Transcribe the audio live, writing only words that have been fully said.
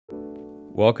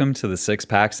Welcome to the Six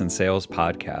Packs and Sales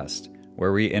podcast,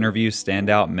 where we interview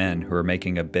standout men who are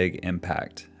making a big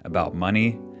impact about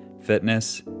money,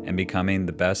 fitness, and becoming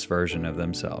the best version of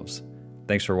themselves.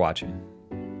 Thanks for watching.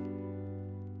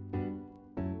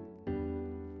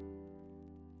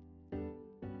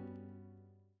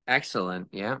 Excellent.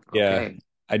 Yeah. Yeah, Okay.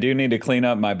 I do need to clean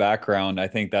up my background. I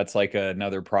think that's like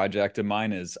another project of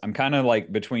mine is I'm kind of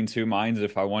like between two minds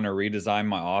if I want to redesign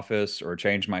my office or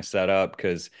change my setup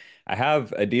because I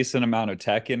have a decent amount of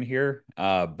tech in here.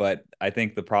 But I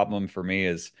think the problem for me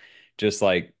is just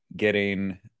like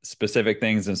getting specific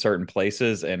things in certain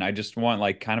places. And I just want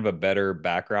like kind of a better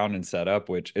background and setup,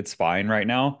 which it's fine right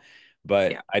now.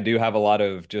 Yeah. But I do have a lot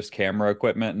of just camera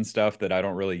equipment and stuff that I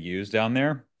don't really use down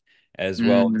there as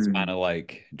well as kind Mm. of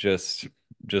like just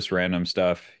random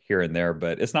stuff here and there,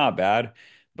 but it's not bad,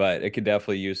 but it could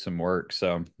definitely use some work.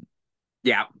 So,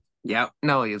 Yeah. Yeah.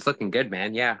 No, it's looking good,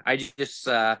 man. Yeah.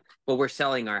 Well, we're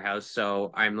selling our house,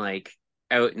 so I'm like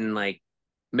out in like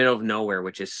middle of nowhere,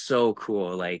 which is so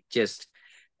cool. Like just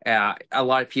a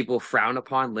lot of people frown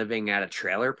upon living at a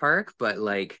trailer park, but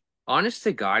like honest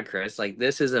to God, Chris, like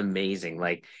this is amazing.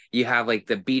 Like you have like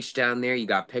the beach down there, you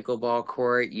got pickleball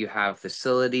court, you have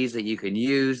facilities that you can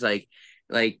use. Like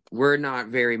we're not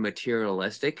very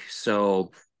materialistic.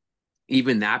 So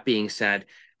even that being said,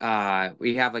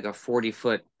 we have like a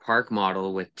 40-foot park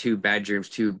model with two bedrooms,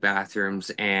 two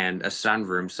bathrooms, and a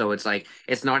sunroom. So it's like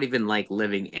it's not even like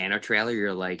living in a trailer,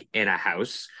 you're like in a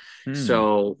house. hmm,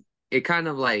 So it kind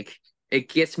of like it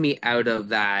gets me out of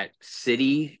that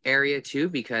city area too,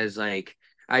 because like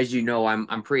as you know,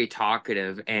 I'm pretty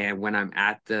talkative, and when I'm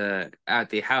at the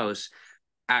house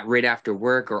at right after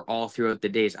work or all throughout the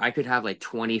days, I could have like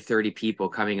 20, 30 people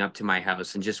coming up to my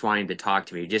house and just wanting to talk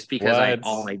to me just because I what?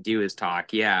 all I do is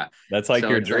talk. Yeah. That's like So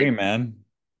your it's like dream, man.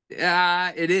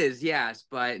 it is, yes.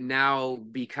 But now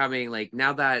becoming like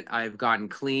now that I've gotten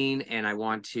clean and I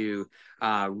want to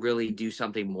really do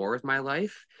something more with my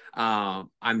life,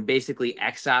 I'm basically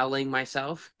exiling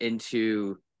myself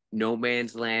into no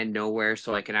man's land, nowhere,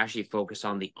 so I can actually focus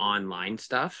on the online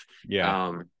stuff. Yeah.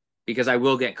 Um, because I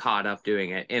will get caught up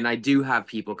doing it. And I do have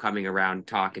people coming around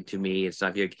talking to me and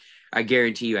stuff. I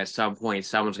guarantee you at some point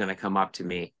someone's gonna come up to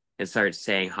me and start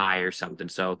saying hi or something.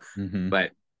 So, Hmm.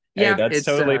 but Hey, yeah, that's it's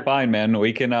totally fine, man.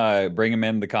 We can bring him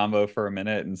in the convo for a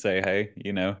minute and say, hey,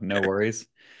 no worries.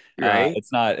 right.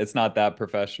 It's not that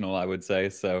professional, I would say.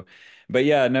 So, but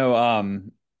yeah, no,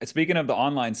 speaking of the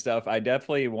online stuff, I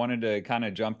definitely wanted to kind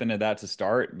of jump into that to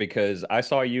start because I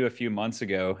saw you a few months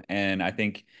ago and I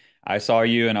think I saw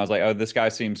you and I was like, oh, this guy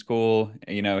seems cool.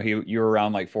 You were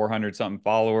around like 400 something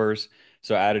followers.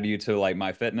 So I added you to like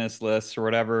my fitness list or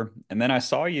whatever. And then I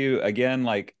saw you again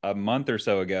like a month or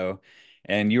so ago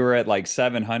and you were at like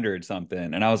 700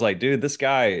 something. And I was like, dude, this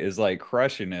guy is like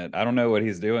crushing it. I don't know what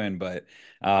he's doing, but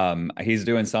he's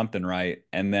doing something right.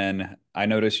 And then I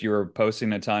noticed you were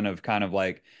posting a ton of kind of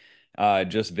like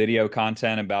just video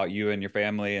content about you and your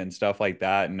family and stuff like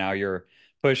that. And now you're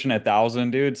pushing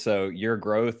 1,000, dude. So your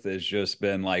growth has just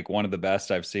been like one of the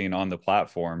best I've seen on the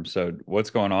platform. So what's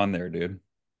going on there, dude?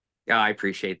 Yeah, I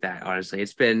appreciate that. Honestly,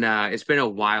 it's been a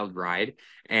wild ride,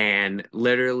 and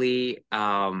literally,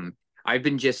 I've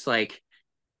been just like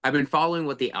I've been following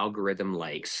what the algorithm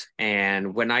likes.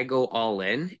 And when I go all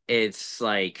in, it's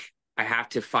like I have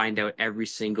to find out every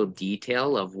single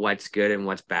detail of what's good and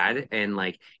what's bad. And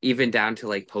like even down to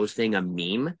like posting a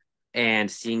meme and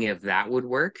seeing if that would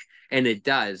work. And it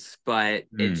does, but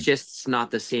it's Hmm. just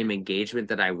not the same engagement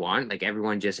that I want. Like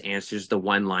everyone just answers the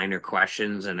one-liner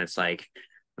questions, and it's like,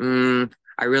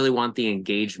 I really want the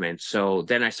engagement. So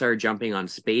then I started jumping on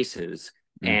spaces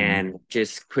Hmm. and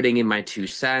just putting in my 2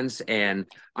 cents. And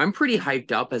I'm pretty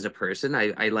hyped up as a person.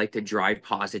 I like to drive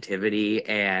positivity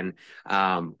and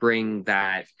bring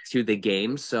that to the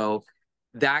game. So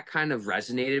that kind of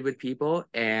resonated with people.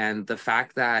 And the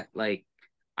fact that like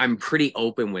I'm pretty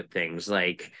open with things.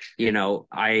 Like,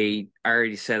 I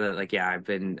already said that, like, yeah, I've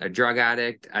been a drug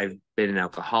addict. I've been an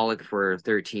alcoholic for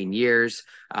 13 years.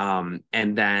 And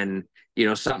then,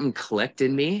 something clicked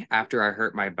in me after I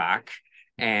hurt my back,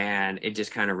 and it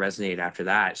just kind of resonated after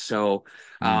that. So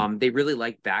they really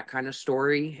like that kind of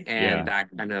story and Yeah, that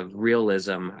kind of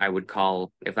realism, I would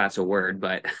call, if that's a word,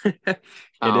 but it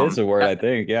is um a word, I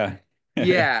think. Yeah.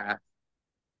 yeah.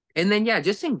 And then yeah,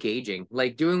 just engaging.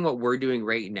 Like doing what we're doing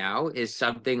right now is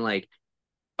something like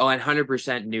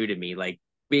 100% new to me. Like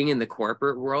being in the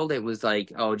corporate world, it was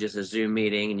like, oh, just a Zoom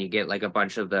meeting and you get like a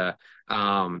bunch of the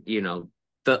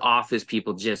office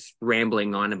people just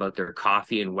rambling on about their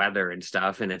coffee and weather and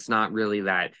stuff. And it's not really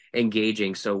that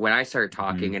engaging. So when I start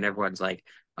talking Mhm. and everyone's like,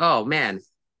 oh man,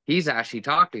 he's actually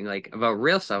talking like about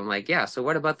real stuff. I'm like, yeah, so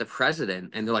what about the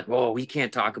president? And they're like, whoa, we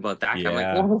can't talk about that. I'm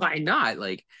like, well, Yeah. why not?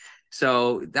 Like,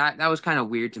 so that was kind of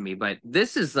weird to me, but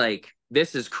this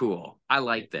is cool. I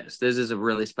like this. This is a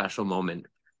really special moment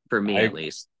for me I at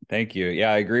least. Thank you.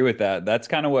 Yeah, I agree with that. That's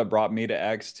kind of what brought me to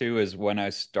X too, is when I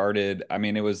started. I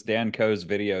mean, it was Dan Coe's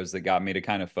videos that got me to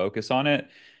kind of focus on it.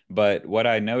 But what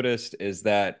I noticed is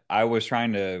that I was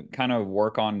trying to kind of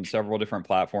work on several different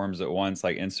platforms at once,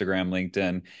 like Instagram,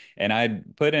 LinkedIn, and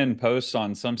I'd put in posts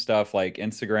on some stuff like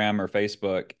Instagram or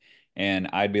Facebook, and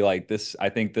I'd be like, this, I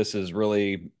think this is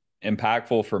really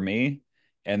impactful for me.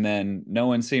 And then no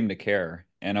one seemed to care.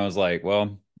 And I was like,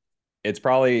 well, it's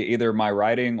probably either my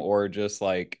writing or just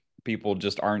like people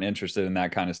just aren't interested in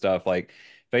that kind of stuff. Like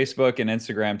Facebook and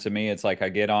Instagram to me, it's like I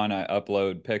get on, I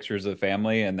upload pictures of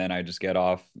family, and then I just get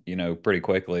off, pretty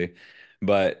quickly.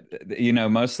 But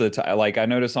most of the time, like I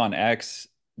notice on X,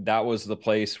 that was the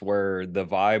place where the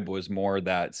vibe was more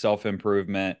that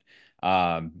self-improvement,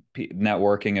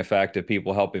 networking effect of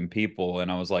people helping people.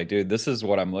 And I was like, dude, this is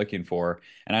what I'm looking for.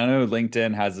 And I know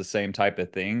LinkedIn has the same type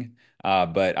of thing,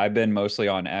 but I've been mostly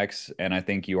on X, and I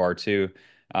think you are too.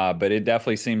 But it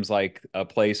definitely seems like a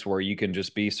place where you can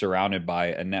just be surrounded by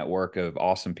a network of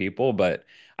awesome people. But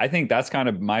I think that's kind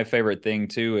of my favorite thing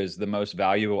too, is the most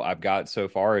valuable I've got so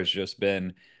far has just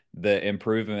been the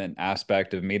improvement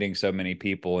aspect of meeting so many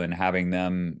people and having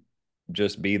them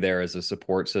just be there as a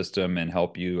support system and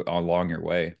help you along your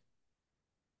way.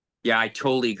 Yeah, I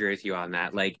totally agree with you on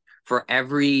that. Like for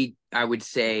every, I would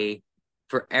say,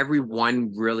 for every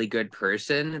one really good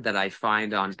person that I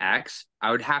find on X,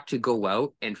 I would have to go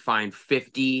out and find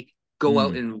 50, go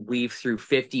out Mm, and weave through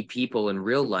 50 people in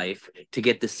real life to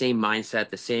get the same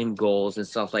mindset, the same goals and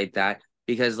stuff like that.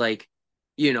 Because like,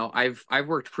 I've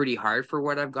worked pretty hard for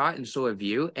what I've got, and so have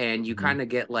you. And you mhm, kind of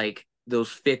get like those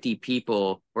 50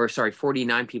 people, or sorry,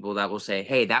 49 people that will say,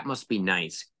 hey, that must be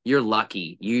nice, you're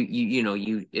lucky,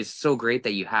 you it's so great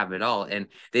that you have it all, and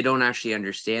they don't actually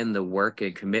understand the work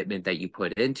and commitment that you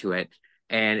put into it.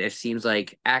 And it seems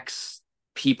like X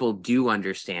people do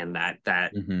understand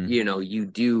that mhm. you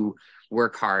do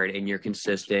work hard and you're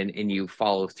consistent and you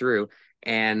follow through.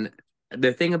 And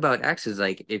the thing about X is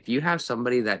like if you have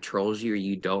somebody that trolls you or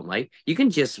you don't like, you can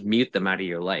just mute them out of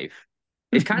your life.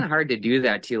 It's kind of hard to do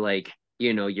that to like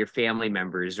your family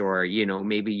members, or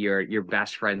maybe your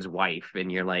best friend's wife,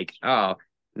 and you're like, oh,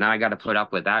 now I got to put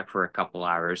up with that for a couple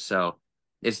hours. So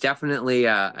it's definitely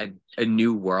a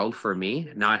new world for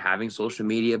me, not having social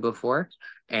media before.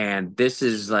 And this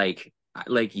is like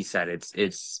you said,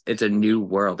 it's a new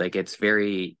world. Like it's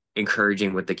very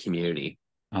encouraging with the community.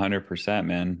 100%,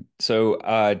 man. So,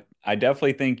 I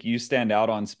definitely think you stand out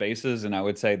on spaces, and I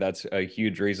would say that's a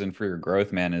huge reason for your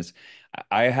growth, man. Is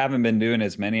I haven't been doing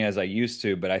as many as I used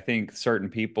to, but I think certain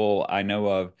people I know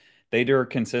of, they are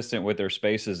consistent with their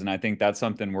spaces, and I think that's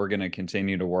something we're going to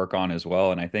continue to work on as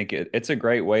well. And I think it's a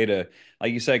great way to,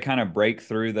 like you said, kind of break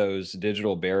through those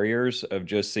digital barriers of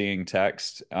just seeing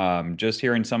text, just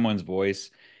hearing someone's voice,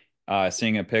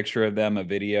 seeing a picture of them, a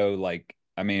video, like,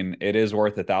 I mean, it is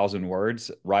worth 1,000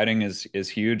 words. Writing is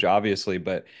huge, obviously,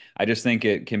 but I just think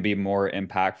it can be more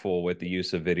impactful with the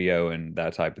use of video and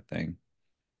that type of thing.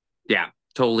 Yeah,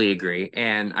 totally agree.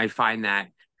 And I find that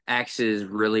X is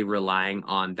really relying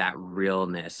on that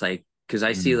realness. Like, because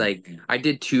I see Mm. like I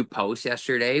did two posts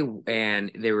yesterday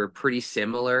and they were pretty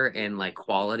similar in like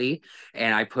quality.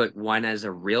 And I put one as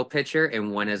a real picture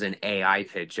and one as an AI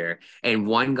picture. And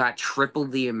one got triple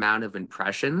the amount of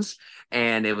impressions.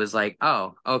 And it was like,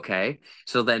 oh, okay.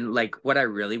 So then like what I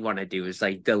really want to do is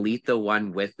like delete the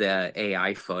one with the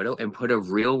AI photo and put a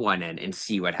real one in and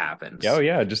see what Yeah, oh happens.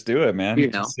 yeah, just do it, man. You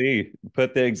Just know? see,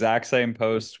 put the exact same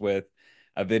post with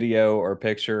a video or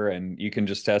picture, and you can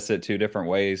just test it two different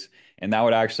ways. And that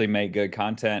would actually make good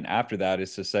content after that,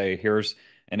 is to say, here's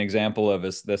an example of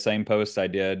the same post I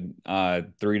did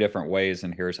three different ways,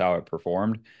 and here's how it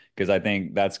performed. Because I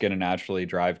think that's going to naturally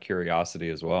drive curiosity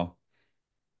as well.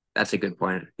 That's a good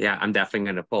point. Yeah, I'm definitely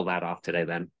going to pull that off today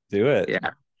then. Do it.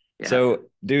 Yeah. Yeah. So,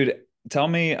 dude, tell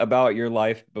me about your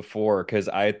life before, because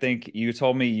I think you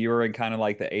told me you were in kind of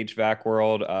like the HVAC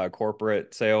world,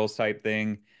 corporate sales type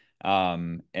thing.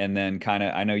 And then kind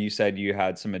of, I know you said you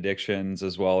had some addictions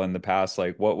as well in the past.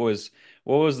 Like, what was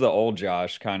the old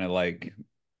Josh kind of like,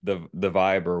 the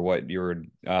vibe, or what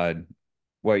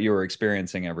you were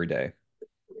experiencing every day?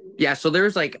 Yeah, so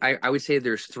there's like I would say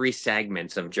there's three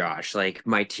segments of Josh. Like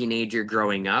my teenager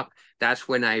growing up, that's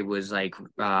when I was like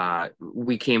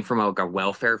we came from like a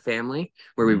welfare family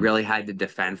where we Mm, really had to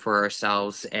defend for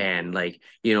ourselves, and like,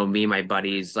 me and my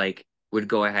buddies like would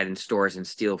go ahead in stores and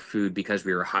steal food because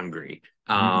we were hungry.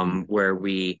 mm, Where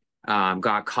we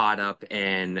got caught up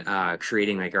in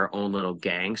creating like our own little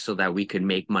gang so that we could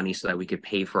make money so that we could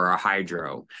pay for our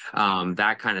hydro,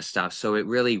 that kind of stuff. So it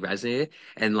really resonated.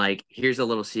 And like, here's a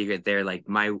little secret there. Like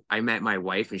I met my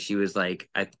wife and she was like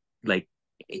a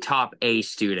top A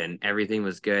student. Everything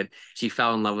was good. She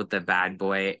fell in love with the bad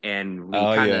boy, and we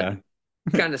Oh yeah.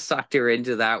 kind of sucked her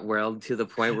into that world to the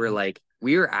point where like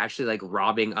we were actually like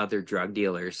robbing other drug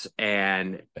dealers,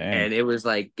 Dang. and it was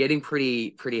like getting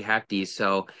pretty hefty.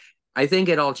 So I think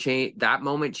it all changed. That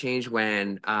moment changed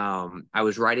when I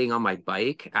was riding on my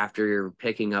bike after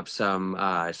picking up some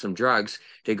drugs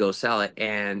to go sell it,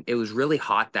 and it was really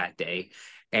hot that day.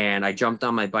 And I jumped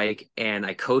on my bike and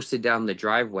I coasted down the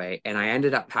driveway, and I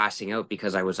ended up passing out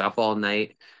because I was up all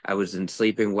night. I wasn't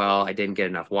sleeping well. I didn't get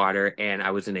enough water, and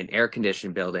I was in an air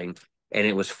conditioned building, and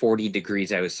it was 40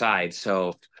 degrees outside.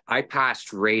 So I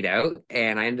passed right out,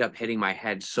 and I ended up hitting my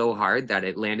head so hard that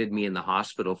it landed me in the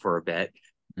hospital for a bit.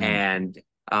 Mm.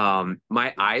 And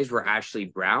my eyes were actually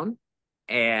brown,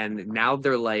 and now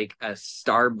they're like a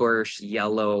starburst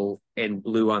yellow and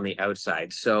blue on the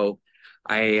outside. So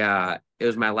I it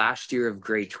was my last year of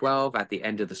grade 12 at the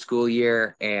end of the school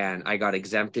year, and I got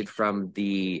exempted from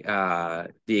the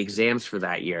exams for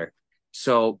that year.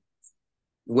 So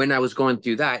when I was going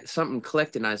through that, something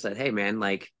clicked, and I said, "Hey, man,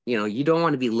 like, you don't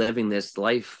want to be living this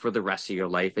life for the rest of your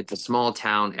life. It's a small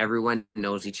town. Everyone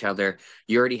knows each other.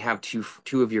 You already have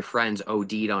two of your friends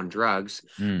OD'd on drugs."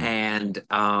 Mm. And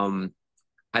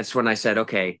that's when I said,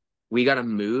 "Okay, we got to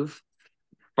move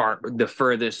the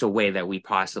furthest away that we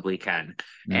possibly can."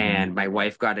 Mm-hmm. And my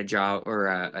wife got a job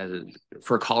or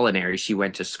for culinary, she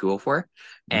went to school for.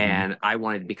 Mm-hmm. And I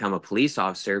wanted to become a police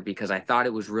officer because I thought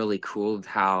it was really cool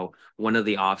how one of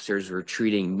the officers were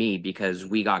treating me because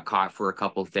we got caught for a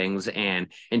couple things. And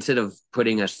instead of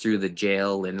putting us through the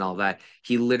jail and all that,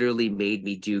 he literally made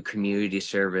me do community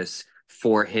service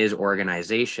for his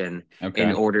organization in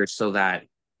Okay. order so that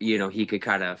he could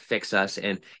kind of fix us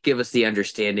and give us the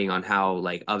understanding on how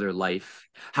like other life,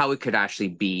 how it could actually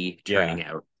be Yeah. turning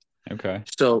out. Okay.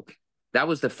 So that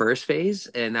was the first phase,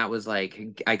 and that was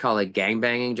like I call it gang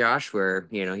banging Josh, where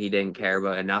he didn't care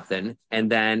about nothing.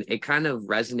 And then it kind of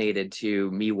resonated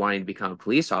to me wanting to become a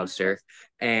police officer.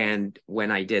 And when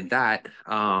I did that,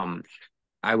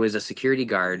 I was a security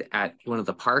guard at one of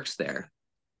the parks there.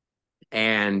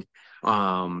 And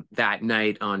that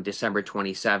night on December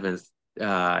 27th,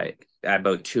 at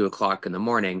about 2 o'clock in the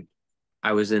morning,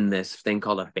 I was in this thing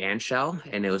called a band shell,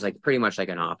 and it was like pretty much like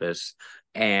an office.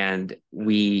 And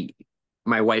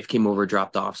my wife came over,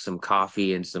 dropped off some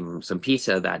coffee and some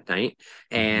pizza that night,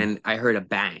 Mm-hmm. and I heard a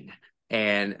bang.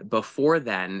 And before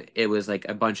then, it was like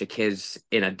a bunch of kids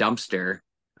in a dumpster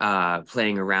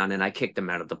playing around, and I kicked them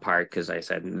out of the park because I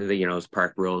said, it's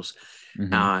park rules.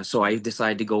 Mm-hmm. So I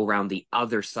decided to go around the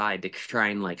other side to try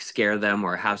and like scare them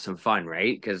or have some fun,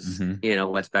 right? Because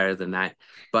Mm-hmm. what's better than that?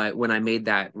 But when I made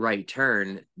that right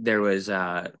turn, there was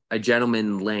a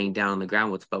gentleman laying down on the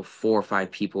ground with about 4 or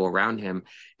 5 people around him,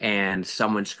 and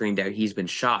someone screamed out, "He's been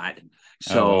shot." Oh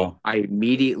So wow. I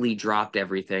immediately dropped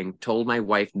everything, told my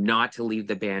wife not to leave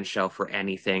the band shell for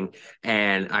anything,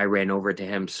 and I ran over to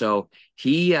him. So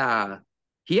he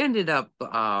ended up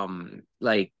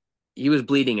like he was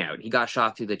bleeding out. He got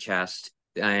shot through the chest,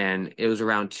 and it was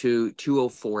around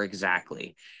 2:04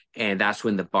 exactly. And that's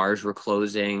when the bars were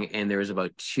closing, and there was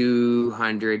about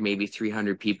 200, maybe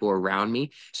 300 people around me No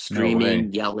way.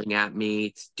 screaming, yelling at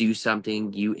me, "Do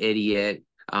something, you idiot."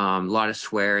 A lot of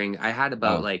swearing. I had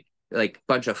about Wow. like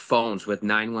bunch of phones with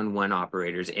 911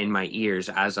 operators in my ears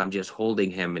as I'm just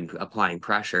holding him and applying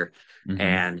pressure. Mm-hmm.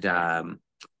 And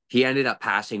he ended up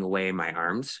passing away in my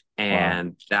arms. Wow.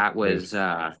 And Dude. that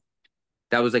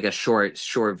was like a short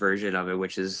version of it,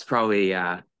 which is probably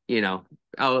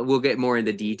we'll get more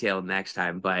into detail next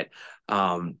time. But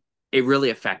um it really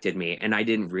affected me, and I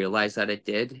didn't realize that it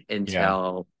did Yeah.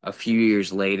 until a few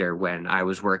years later when I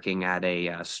was working at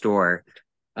a store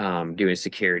doing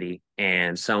security,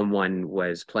 and someone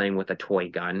was playing with a toy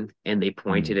gun, and they Mm.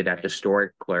 pointed it at the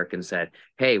store clerk and said,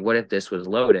 "Hey, what if this was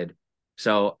loaded?"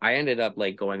 So I ended up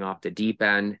like going off the deep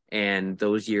end. And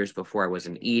those years before, I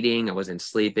wasn't eating, I wasn't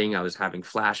sleeping, I was having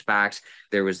flashbacks.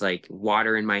 There was like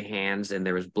water in my hands, and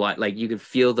there was blood. Like you could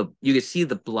see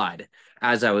the blood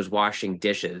as I was washing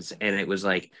dishes. And it was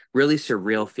like really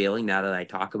surreal feeling now that I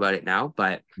talk about it now.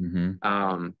 But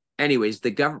Mm-hmm. anyways,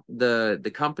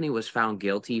 the company was found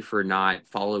guilty for not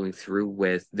following through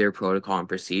with their protocol and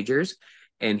procedures.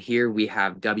 And here we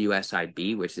have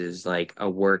WSIB, which is like a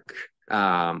work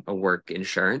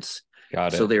insurance.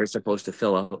 Got So it. they were supposed to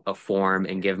fill a form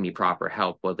and give me proper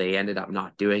help. Well, they ended up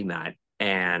not doing that.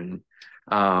 And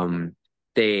um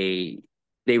they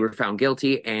they were found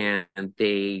guilty and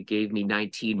they gave me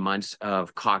 19 months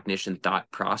of cognition thought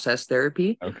process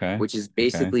therapy, Okay. which is Okay.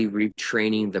 basically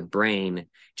retraining the brain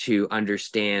to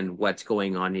understand what's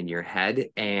going on in your head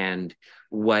and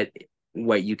what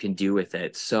what you can do with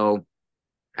it. So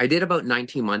I did about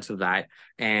 19 months of that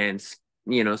and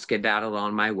skedaddled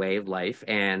on my way of life.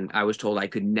 And I was told I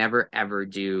could never ever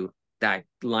do that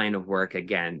line of work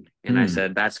again. And I Hmm.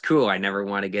 said, that's cool. I never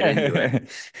want to get into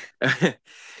it.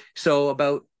 So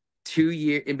about 2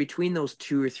 years in between those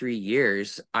 2 or 3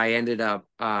 years, I ended up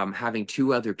having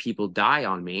two other people die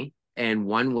on me. And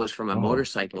one was from a Oh,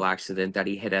 motorcycle accident that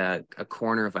he hit a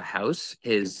corner of a house.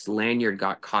 His lanyard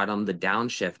got caught on the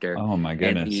downshifter oh my and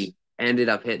goodness. he ended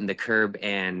up hitting the curb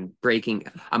and breaking.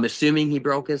 I'm assuming he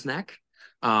broke his neck.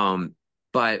 Um,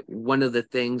 but one of the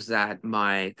things that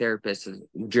my therapist has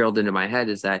drilled into my head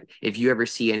is that if you ever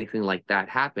see anything like that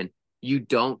happen, you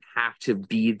don't have to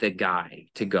be the guy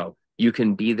to go. You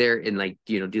can be there and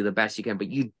do the best you can, but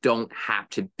you don't have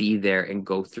to be there and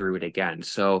go through it again.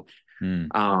 So Hmm.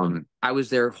 I was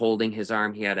there holding his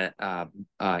arm. He had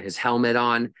his helmet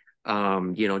on,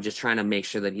 just trying to make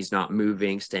sure that he's not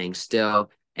moving, staying still.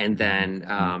 And then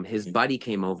Mhm. his buddy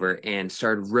came over and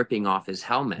started ripping off his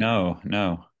helmet, No,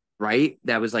 no. right?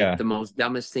 That was like Yeah. the most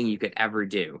dumbest thing you could ever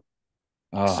do.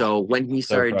 Oh, So when he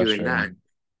so started doing that, frustrating.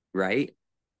 right?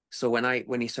 So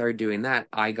when he started doing that,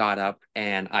 I got up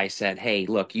and I said, "Hey,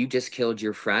 look, you just killed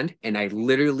your friend," and I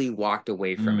literally walked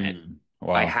away from it.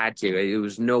 I Wow. had to. It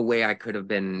was no way I could have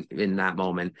been in that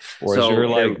moment. Was your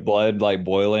So there, like blood like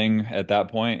boiling at that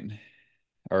point?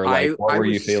 Or like what I were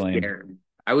you was feeling? scared.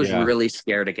 I was Yeah. really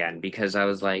scared again because I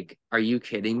was like, "Are you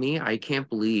kidding me? I can't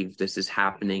believe this is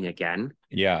happening again."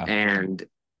 Yeah. And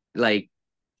like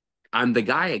I'm the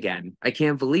guy again. I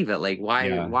can't believe it. Like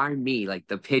Yeah. why me? Like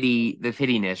the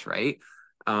pittiness, right?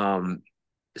 Um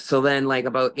so then like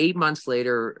about 8 months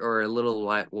later or a little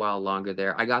while longer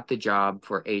there, I got the job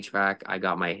for HVAC. I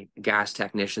got my gas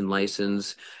technician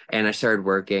license and I started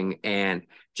working. And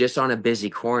just on a busy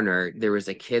corner, there was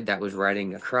a kid that was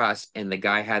riding across and the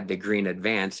guy had the green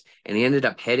advance and he ended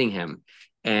up hitting him.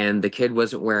 And the kid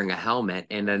wasn't wearing a helmet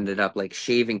and ended up like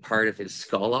shaving part of his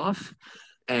skull off.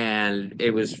 And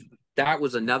that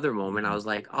was another moment. I was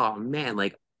like, oh man,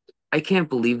 like I can't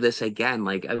believe this again.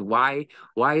 Like, why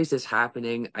is this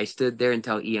happening? I stood there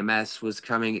until EMS was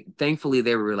coming. Thankfully,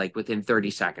 they were like within 30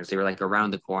 seconds. They were like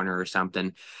around the corner or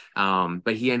something.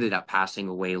 But he ended up passing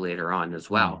away later on as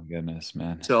Oh my well. goodness,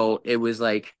 man. So it was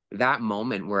like that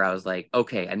moment where I was like,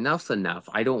 okay, enough's enough.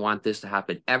 I don't want this to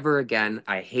happen ever again.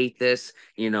 I hate this.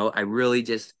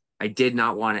 I did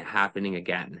not want it happening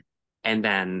again. And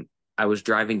then I was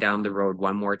driving down the road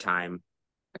one more time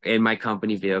in my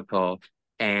company vehicle,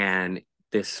 and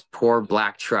this poor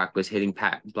black truck was hitting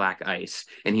black ice,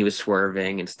 and he was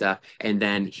swerving and stuff. And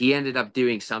then he ended up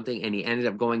doing something, and he ended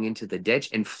up going into the ditch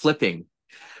and flipping.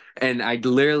 And I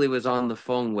literally was on the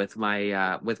phone with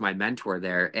my mentor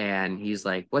there, and he's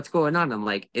like, "What's going on?" I'm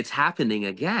like, "It's happening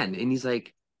again." And he's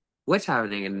like, "What's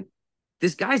happening?" And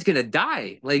this guy's gonna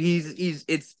die. Like he's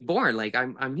it's born. Like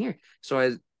I'm here. So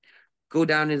I go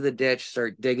down into the ditch,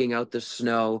 start digging out the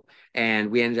snow,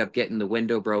 and we ended up getting the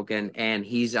window broken and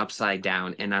he's upside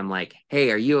down. And I'm like,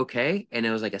 "Hey, are you okay?" And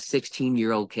it was like a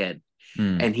 16-year-old kid.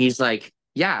 Hmm. And he's like,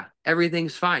 "Yeah,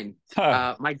 everything's fine.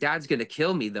 Huh. My dad's gonna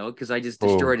kill me though, because I just Oh,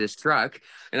 destroyed his truck."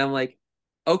 And I'm like,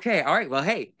 "Okay, all right, well,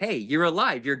 hey, you're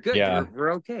alive, you're good, yeah.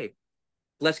 we're okay.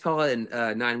 Let's call it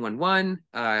 911.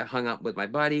 Hung up with my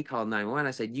buddy, called 911.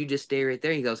 I said, "You just stay right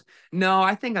there." He goes, "No,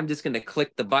 I think I'm just gonna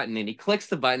click the button." And he clicks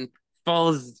the button,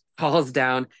 falls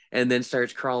down, and then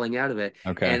starts crawling out of it.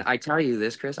 Okay. And I tell you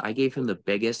this, Chris, I gave him the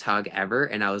biggest hug ever,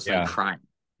 and I was like Yeah. crying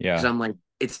because Yeah. I'm like,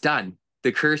 it's done.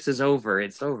 The curse is over.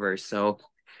 It's over. So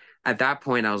at that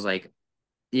point, I was like,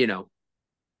 you know,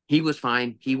 he was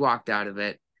fine. He walked out of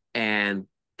it, and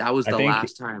that was I the think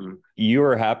last time. you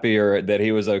were happier that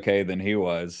he was okay than he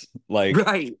was. Like,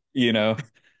 Right. you know,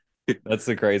 that's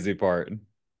the crazy part.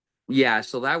 Yeah,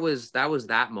 so that was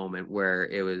that moment where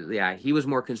it was, yeah, he was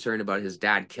more concerned about his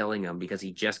dad killing him because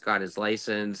he just got his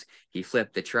license. He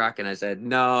flipped the truck, and I said,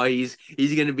 "No, he's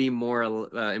going to be more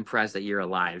impressed that you're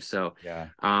alive." Yeah.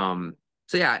 Um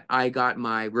so yeah, I got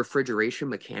my refrigeration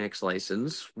mechanics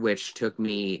license, which took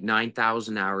me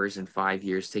 9,000 hours and 5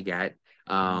 years to get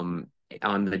on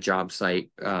the job site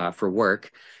for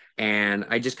work. And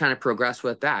I just kind of progressed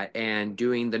with that and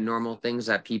doing the normal things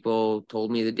that people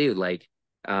told me to do, like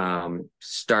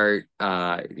start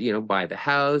buy the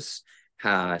house,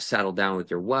 settle down with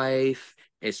your wife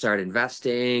and start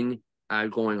investing,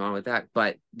 going on with that.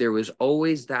 But there was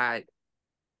always that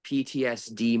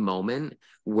PTSD moment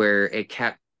where it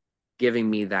kept giving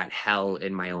me that hell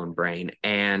in my own brain.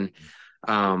 And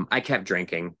I kept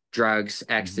drinking drugs,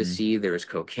 Mm-hmm. ecstasy, there was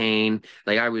cocaine.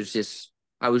 Like I was just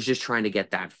trying to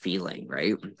get that feeling,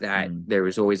 right? That Mm-hmm. there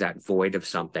was always that void of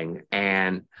something.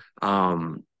 And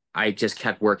um I just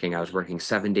kept working. I was working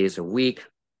 7 days a week,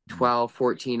 12,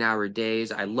 14-hour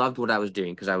days. I loved what I was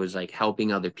doing because I was like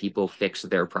helping other people fix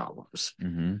their problems.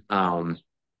 Mm-hmm. Um,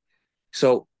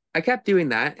 so I kept doing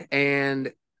that,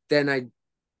 and then I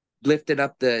lifted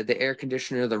up the air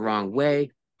conditioner the wrong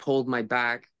way, pulled my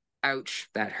back. Ouch,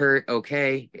 that hurt.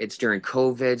 Okay, it's during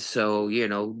COVID, so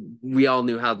we all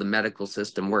knew how the medical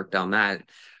system worked on that.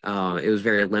 It was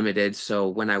very limited. So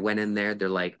when I went in there,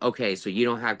 they're like, "Okay, so you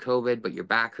don't have COVID, but your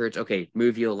back hurts. Okay,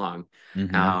 move you along."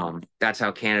 Mm-hmm. That's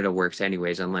how Canada works,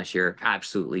 anyways, unless you're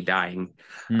absolutely dying.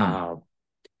 Mm. Uh,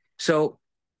 so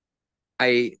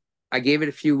I I gave it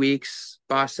a few weeks.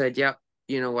 Boss said, "Yep,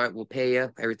 you know what? We'll pay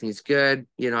you. Everything's good."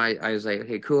 I was like,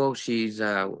 "Okay, cool." She's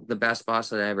the best boss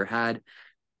that I ever had.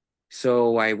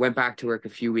 So I went back to work a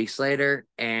few weeks later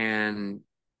and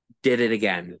did it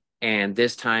again. And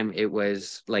this time it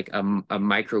was like a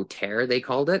micro tear, they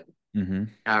called it,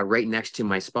 Mm-hmm. right next to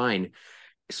my spine.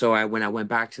 So when I went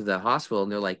back to the hospital,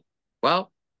 and they're like,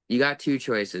 "Well, you got two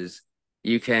choices.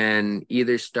 You can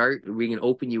either we can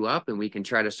open you up and we can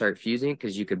try to start fusing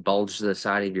because you could bulge the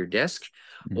side of your disc,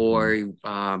 Mm-hmm. or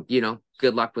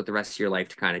good luck with the rest of your life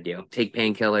to kind of deal. Take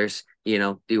painkillers,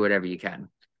 do whatever you can."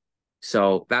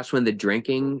 So that's when the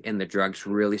drinking and the drugs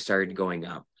really started going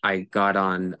up. I got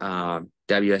on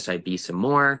WSIB some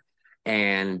more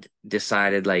and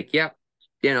decided, like, yep,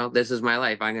 this is my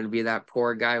life. I'm going to be that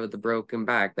poor guy with the broken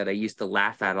back that I used to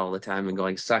laugh at all the time and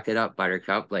going, "Suck it up,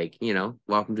 Buttercup." Like,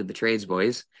 welcome to the trades,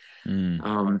 boys. Mm.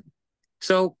 Um,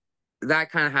 so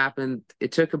that kind of happened.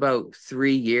 It took about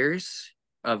 3 years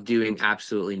of doing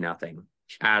absolutely nothing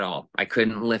at all. I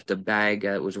couldn't lift a bag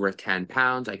that was worth 10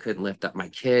 pounds. I couldn't lift up my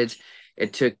kids.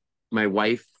 It took my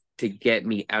wife to get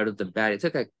me out of the bed. It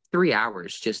took like 3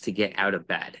 hours just to get out of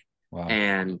bed. Wow.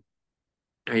 And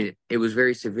it was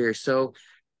very severe. So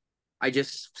I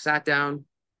just sat down,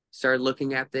 started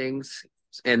looking at things,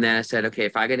 and then I said, "Okay,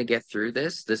 if I'm going to get through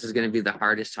this, this is going to be the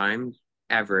hardest time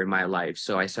ever in my life."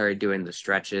 So I started doing the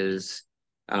stretches,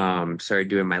 started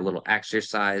doing my little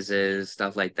exercises,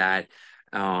 stuff like that.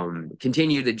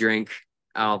 Continue to drink,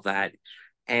 all of that.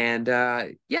 And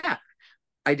yeah,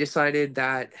 I decided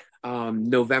that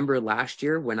November last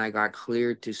year, when I got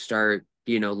cleared to start,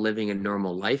 living a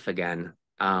normal life again,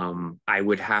 I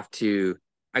would have to,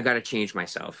 I got to change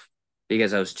myself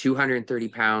because I was 230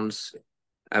 pounds.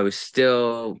 I was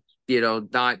still,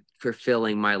 not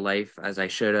fulfilling my life as I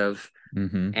should have.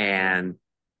 Mm-hmm. And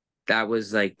that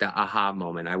was like the aha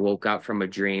moment. I woke up from a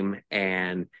dream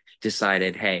and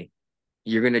decided, hey,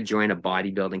 you're going to join a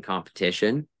bodybuilding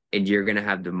competition and you're going to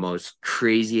have the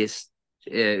craziest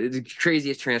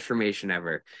transformation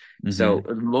ever. So Mm-hmm.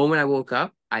 the moment I woke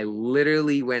up, I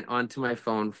literally went onto my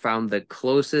phone, found the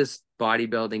closest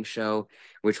bodybuilding show,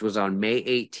 which was on May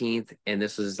 18th, and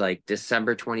this was like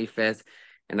December 25th.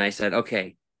 And I said,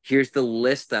 "Okay, here's the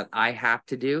list that I have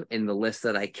to do and the list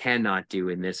that I cannot do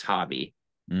in this hobby."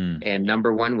 Mm. And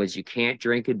number one was you can't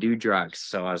drink and do drugs.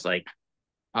 So I was like,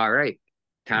 all right,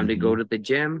 time to go Mm-hmm. to the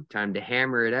gym, time to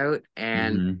hammer it out.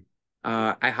 And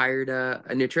Mm-hmm. I hired a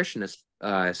nutritionist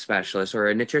specialist, or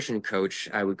a nutrition coach,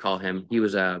 I would call him. He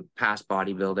was a past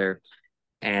bodybuilder,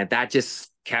 and that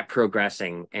just kept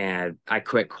progressing. And I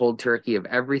quit cold turkey of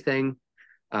everything.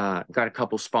 Got a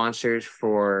couple sponsors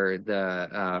for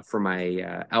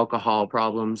my alcohol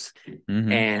problems,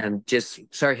 Mm-hmm. and just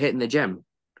started hitting the gym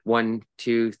 1,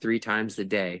 2, 3 times a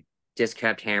day. Just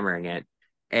kept hammering it,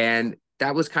 and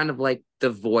that was kind of like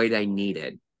the void I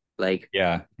needed. Like,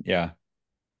 Yeah. Yeah.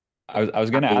 I was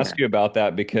going to ask you about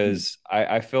that because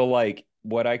I feel like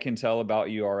what I can tell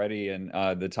about you already and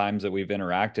the times that we've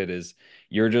interacted is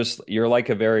you're like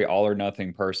a very all or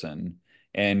nothing person.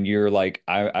 And you're like,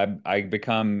 I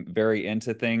become very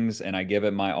into things and I give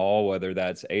it my all, whether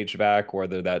that's HVAC,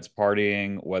 whether that's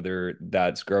partying, whether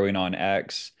that's growing on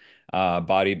X,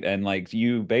 body. And like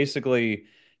you basically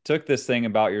took this thing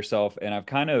about yourself. And I've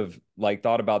kind of like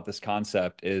thought about this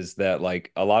concept is that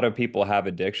like a lot of people have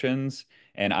addictions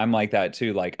and I'm like that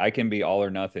too. Like I can be all or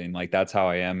nothing. Like that's how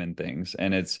I am in things.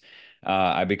 And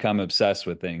I become obsessed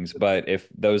with things. But if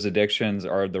those addictions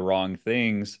are the wrong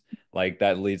things, like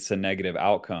that leads to negative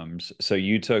outcomes. So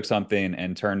you took something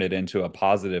and turned it into a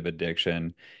positive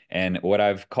addiction. And what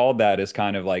I've called that is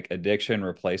kind of like addiction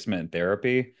replacement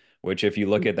therapy, which if you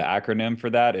look at the acronym for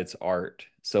that, it's art.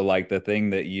 So like the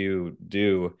thing that you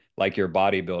do, like your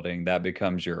bodybuilding, that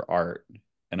becomes your art.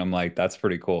 And I'm like, that's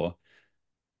pretty cool.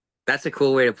 That's a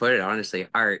cool way to put it, honestly.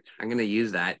 Art. I'm gonna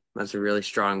use that. That's a really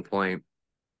strong point.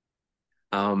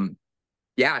 Um,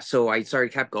 yeah, so I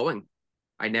started kept going.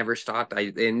 I never stopped.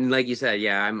 I and like you said,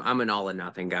 yeah, I'm an all or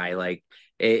nothing guy. Like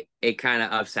it kind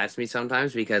of upsets me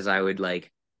sometimes because I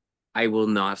will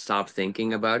not stop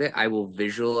thinking about it. I will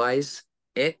visualize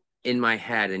it in my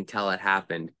head until it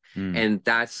happened. Mm, And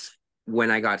that's when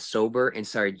I got sober and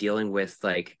started dealing with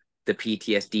like the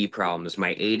PTSD problems,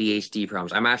 my ADHD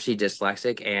problems. I'm actually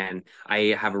dyslexic and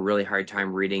I have a really hard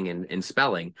time reading and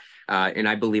spelling. And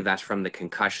I believe that's from the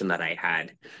concussion that I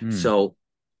had. mm, So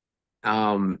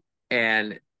um,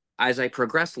 and as I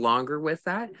progressed longer with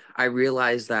that, I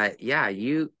realized that yeah,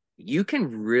 you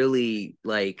can really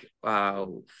like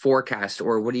forecast,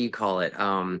 or what do you call it?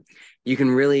 You can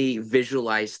really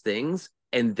visualize things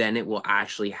and then it will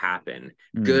actually happen,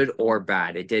 mm, good or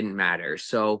bad. It didn't matter.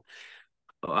 So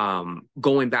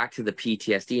going back to the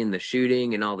PTSD and the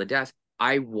shooting and all the deaths,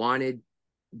 I wanted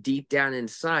deep down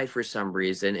inside for some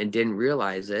reason and didn't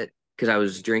realize it because I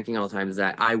was drinking all the time is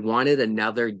that I wanted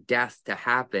another death to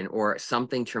happen or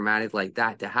something traumatic like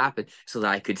that to happen so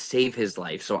that I could save his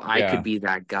life. So I could yeah. be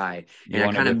that guy. You And I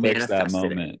wanted kind to of fix that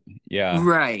manifested it. moment. Yeah.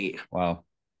 Right. Wow.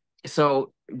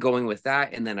 So going with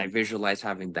that, and then I visualized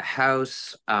having the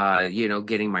house,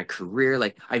 getting my career.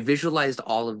 Like I visualized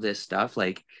all of this stuff.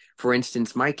 Like for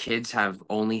instance, my kids have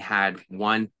only had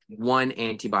one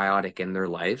antibiotic in their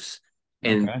lives,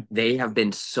 and Okay. they have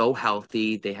been so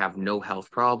healthy. They have no health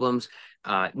problems,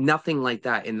 nothing like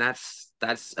that. And that's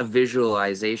a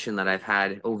visualization that I've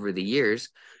had over the years.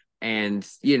 And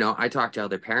I talk to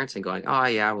other parents and going, oh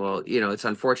yeah, well, it's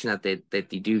unfortunate that they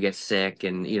do get sick,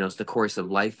 and it's the course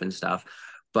of life and stuff.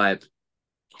 But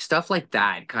stuff like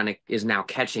that kind of is now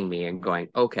catching me and going,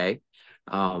 okay.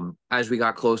 As we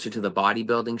got closer to the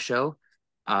bodybuilding show,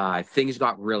 things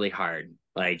got really hard.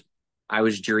 Like I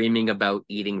was dreaming about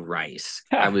eating rice.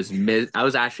 I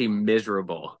was actually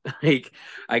miserable. Like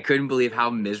I couldn't believe how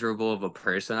miserable of a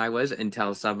person I was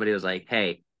until somebody was like,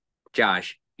 "Hey,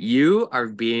 Josh, you are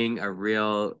being a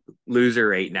real loser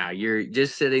right now. You're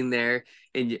just sitting there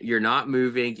and you're not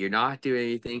moving, you're not doing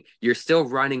anything. You're still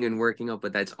running and working out,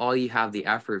 but that's all you have the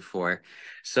effort for."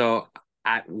 So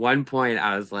at one point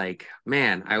I was like,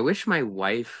 man, I wish my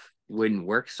wife wouldn't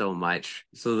work so much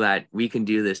so that we can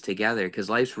do this together because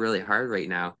life's really hard right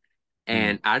now. Mm,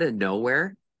 And out of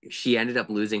nowhere, she ended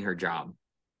up losing her job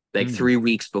like mm. 3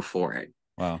 weeks before it.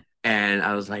 Wow. And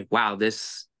I was like, wow,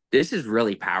 this is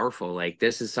really powerful. Like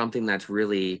this is something that's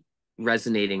really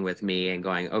resonating with me and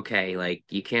going, okay, like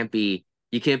you can't be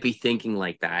thinking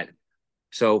like that.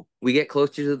 So we get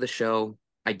closer to the show.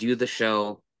 I do the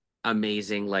show.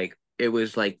 Amazing. Like it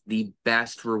was like the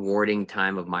best rewarding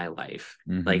time of my life.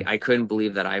 Hmm. Like I couldn't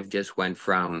believe that I've just went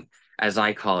from, as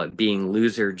I call it, being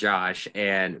loser Josh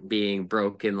and being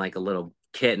broken like a little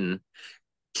kitten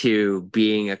to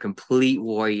being a complete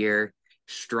warrior,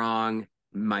 strong.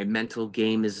 My mental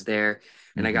game is there.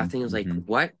 And I got Hmm. things like, Hmm.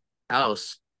 what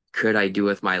else could I do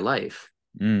with my life?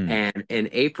 Mm. And in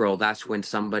April, that's when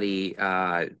someone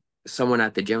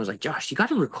at the gym was like, Josh, you got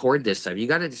to record this stuff. You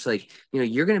got to just like,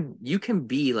 you can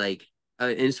be like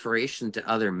an inspiration to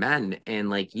other men. And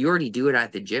like, you already do it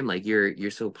at the gym. Like you're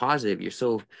so positive. You're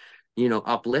so,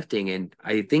 uplifting. And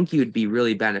I think you'd be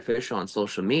really beneficial on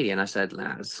social media. And I said,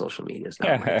 nah, social media is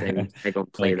not my thing. I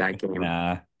don't play Like, that game.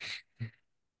 nah.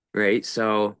 Right.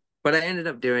 So, but I ended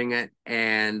up doing it,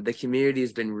 and the community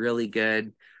has been really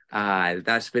good.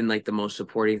 That's been like the most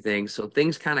supporting thing. So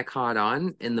things kind of caught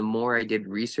on, and the more I did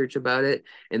research about it,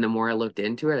 and the more I looked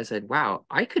into it, I said, "Wow,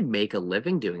 I could make a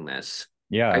living doing this.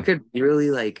 I Yeah. could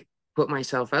really like put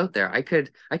myself out there. I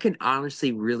could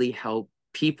honestly really help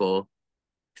people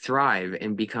thrive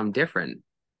and become different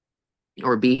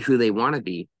or be who they want to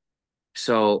be."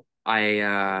 So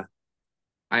I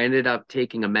ended up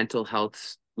taking a mental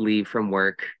health leave from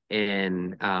work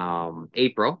in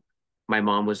April. My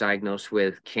mom was diagnosed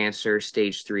with cancer,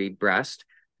 stage 3 breast,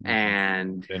 Okay.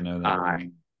 and Didn't know that. uh,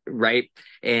 right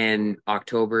in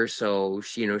October. So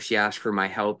she asked for my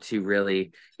help to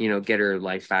really, get her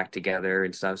life back together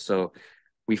and stuff. So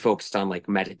we focused on like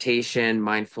meditation,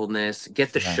 mindfulness,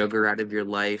 get the Yeah. sugar out of your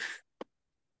life,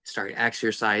 start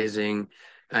exercising,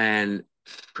 and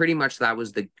pretty much that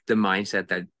was the mindset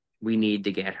that we need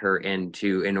to get her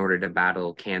into in order to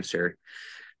battle cancer.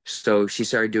 So she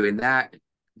started doing that,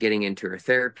 getting into her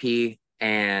therapy,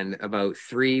 and about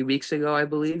 3 weeks ago, I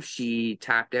believe, she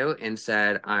tapped out and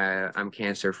said, I'm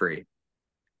cancer free.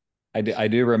 I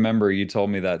do remember you told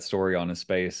me that story on a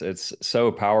space. It's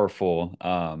so powerful.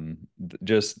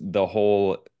 Just the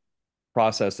whole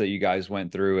process that you guys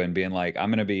went through and being like, I'm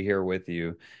going to be here with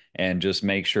you and just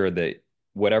make sure that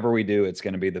whatever we do, it's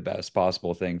going to be the best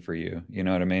possible thing for you. You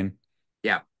know what I mean?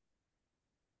 Yeah.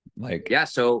 Like, Yeah.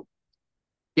 So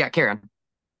yeah, Karen,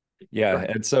 go yeah,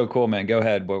 ahead. it's so cool, man. Go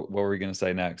ahead. What were we going to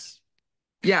say next?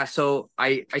 Yeah. So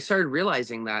I started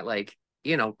realizing that like,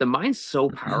 the mind's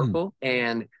so powerful,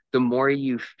 and the more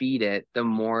you feed it, the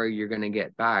more you're gonna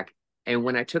get back. And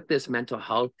when I took this mental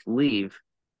health leave,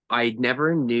 I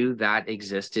never knew that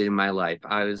existed in my life.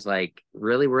 I was like,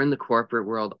 really, we're in the corporate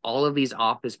world. All of these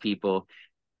office people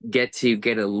get to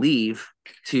get a leave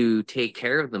to take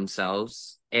care of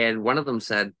themselves. And one of them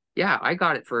said, yeah, I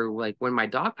got it for like when my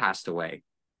dog passed away.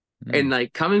 And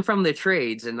like coming from the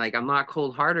trades, and like I'm not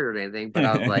cold hearted or anything, but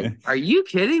I was like, are you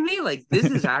kidding me? Like this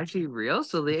is actually real.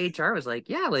 So the HR was like,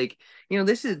 yeah, like,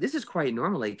 this is quite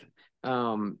normal. Like,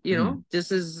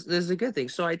 this is a good thing.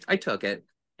 So I took it.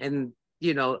 And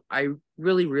I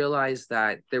really realized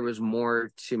that there was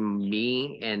more to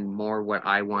me and more what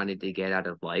I wanted to get out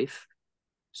of life.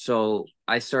 So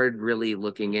I started really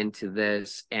looking into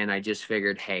this, and I just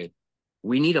figured, hey,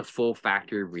 we need a full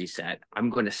factory reset. I'm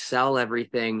going to sell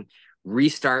everything,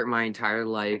 restart my entire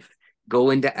life, go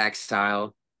into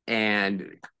exile,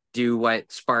 and do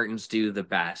what Spartans do the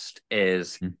best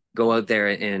is go out there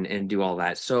and do all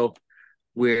that. So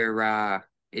we're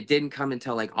it didn't come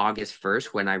until like August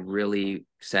 1st when I really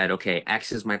said, okay,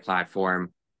 X is my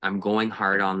platform. I'm going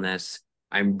hard on this.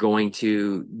 I'm going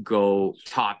to go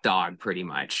top dog pretty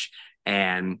much.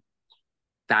 And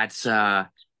that's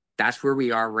that's where we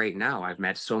are right now. I've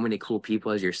met so many cool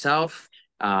people as yourself.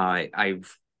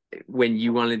 I've When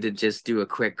you wanted to just do a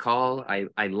quick call,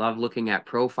 I love looking at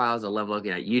profiles. I love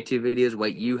looking at YouTube videos,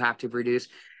 what you have to produce,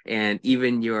 and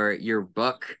even your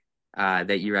book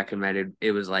that you recommended.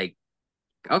 It was like,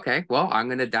 okay, well, I'm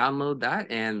gonna download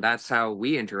that, and that's how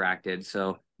we interacted.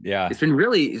 So Yeah. it's been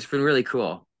really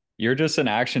cool. You're just an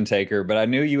action taker, but I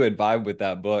knew you would vibe with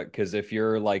that book because if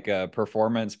you're like a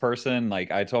performance person,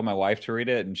 like I told my wife to read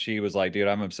it and she was like, dude,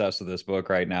 I'm obsessed with this book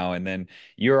right now. And then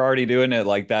you're already doing it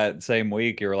like that same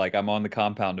week. You're like, I'm on the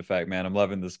compound effect, man. I'm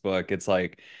loving this book. It's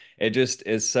like, it just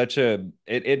is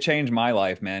it changed my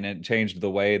life, man. It changed the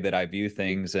way that I view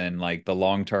things and like the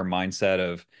long-term mindset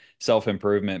of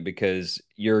self-improvement because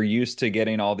you're used to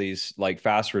getting all these like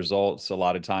fast results a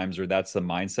lot of times, or that's the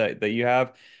mindset that you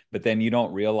have, but then you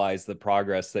don't realize the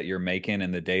progress that you're making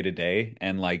in the day to day.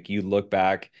 And like you look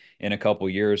back in a couple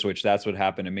years, which that's what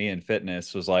happened to me in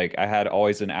fitness, was like I had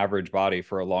always an average body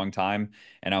for a long time.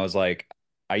 And I was like,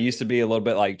 I used to be a little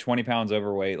bit like 20 pounds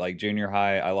overweight, like junior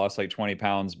high. I lost like 20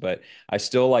 pounds, but I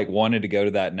still like wanted to go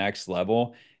to that next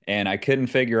level. And I couldn't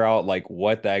figure out like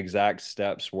what the exact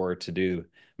steps were to do.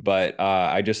 But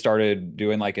I just started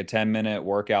doing like a 10-minute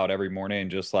workout every morning,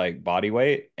 just like body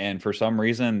weight. And for some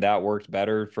reason, that worked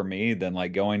better for me than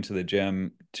like going to the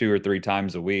gym 2 or 3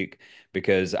 times a week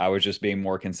because I was just being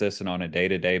more consistent on a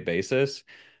day-to-day basis.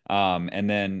 And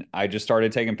then I just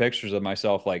started taking pictures of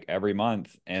myself like every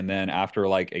month. And then after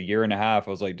like a year and a half, I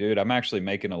was like, dude, I'm actually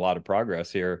making a lot of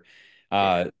progress here.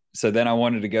 Yeah. So then I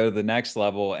wanted to go to the next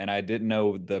level, and I didn't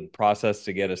know the process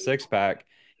to get a six pack.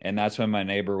 And that's when my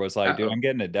neighbor was like, dude, Uh-oh. I'm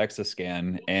getting a DEXA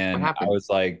scan. What And I happened? was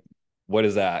like, what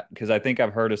is that? Because I think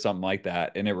I've heard of something like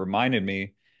that. And it reminded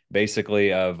me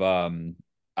basically of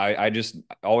I just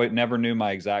always never knew my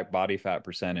exact body fat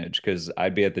percentage because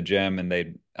I'd be at the gym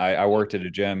and I worked at a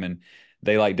gym and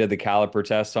they like did the caliper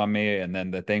test on me and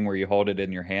then the thing where you hold it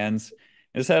in your hands.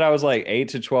 It said I was like 8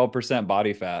 to 12%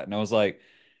 body fat. And I was like,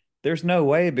 there's no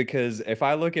way because if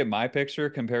I look at my picture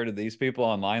compared to these people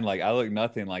online, like I look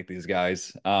nothing like these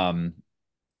guys.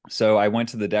 So I went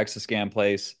to the DEXA scan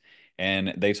place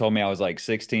and they told me I was like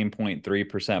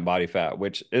 16.3% body fat,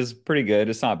 which is pretty good.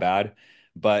 It's not bad.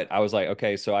 But I was like,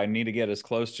 okay, so I need to get as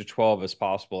close to 12 as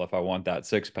possible if I want that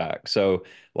six pack. So,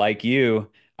 like you,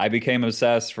 I became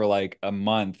obsessed for like a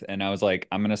month and I was like,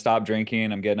 I'm gonna stop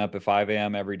drinking. I'm getting up at 5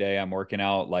 a.m. every day. I'm working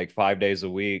out like 5 days a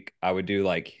week. I would do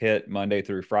like hit Monday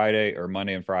through Friday or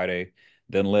Monday and Friday,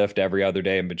 then lift every other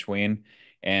day in between.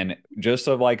 And just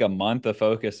of like a month of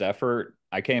focused effort,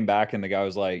 I came back and the guy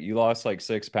was like, you lost like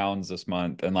 6 pounds this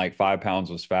month and like 5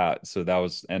 pounds was fat. So that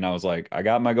was, and I was like, I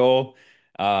got my goal.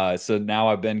 So now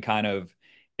I've been kind of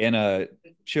in a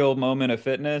chill moment of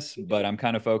fitness, but I'm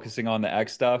kind of focusing on the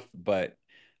X stuff. But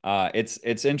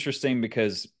it's interesting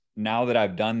because now that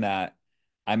I've done that,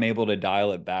 I'm able to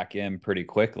dial it back in pretty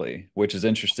quickly, which is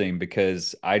interesting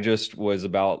because I just was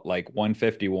about like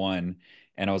 151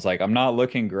 and I was like, I'm not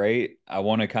looking great. I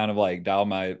want to kind of like dial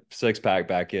my six pack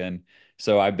back in.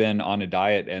 So I've been on a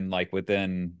diet and like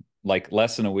within like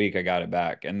less than a week, I got it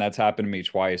back. And that's happened to me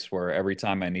twice where every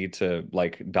time I need to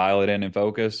like dial it in and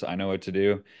focus, I know what to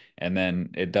do. And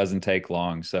then it doesn't take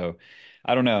long. So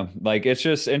I don't know. Like it's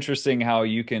just interesting how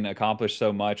you can accomplish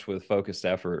so much with focused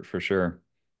effort for sure.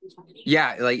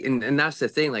 Yeah, like and that's the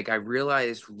thing. Like I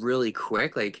realized really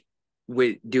quick, like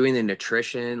with doing the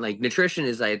nutrition, like nutrition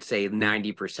is I'd say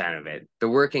 90% of it. The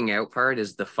working out part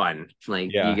is the fun.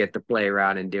 Like you Yeah. get to play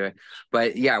around and do it.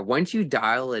 But yeah, once you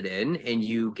dial it in and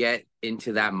you get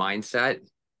into that mindset,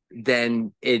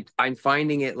 then I'm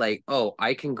finding it like, oh,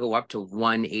 I can go up to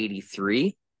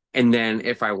 183. And then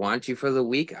if I want to for the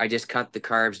week, I just cut the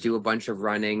carbs, do a bunch of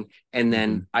running, and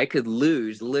then Hmm. I could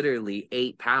lose literally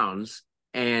 8 pounds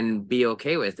and be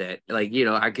okay with it. Like,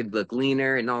 I could look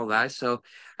leaner and all that. So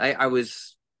I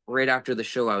was right after the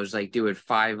show, I was like doing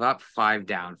 5 up, 5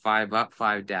 down, 5 up,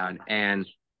 5 down. And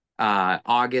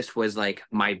August was like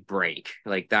my break.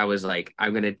 Like that was like,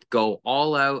 I'm gonna go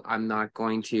all out. I'm not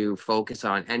going to focus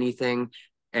on anything.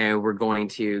 And we're going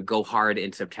to go hard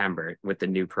in September with the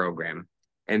new program.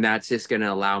 And that's just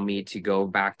gonna allow me to go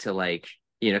back to like,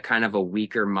 kind of a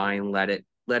weaker mind, let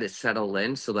it settle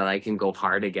in so that I can go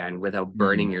hard again without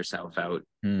burning Hmm. yourself out.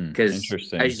 Hmm. Because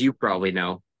Interesting. as you probably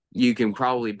know, you can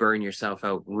probably burn yourself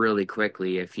out really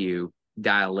quickly if you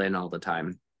dial in all the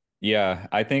time. Yeah,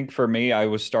 I think for me, I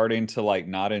was starting to like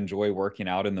not enjoy working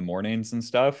out in the mornings and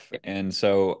stuff. And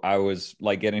so I was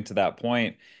like getting to that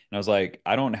point and I was like,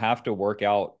 I don't have to work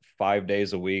out 5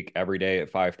 days a week every day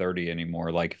at 5:30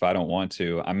 anymore. Like if I don't want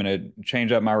to, I'm gonna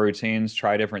change up my routines,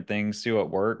 try different things, see what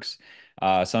works.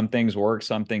 Some things work,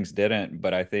 some things didn't,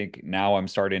 but I think now I'm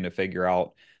starting to figure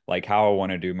out like how I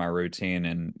want to do my routine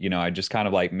and I just kind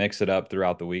of like mix it up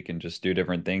throughout the week and just do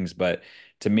different things. But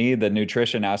to me, the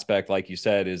nutrition aspect, like you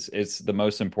said, is it's the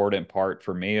most important part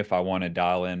for me if I want to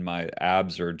dial in my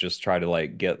abs or just try to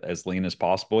like get as lean as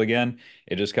possible again.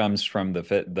 It just comes from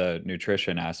the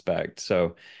nutrition aspect.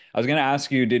 So I was gonna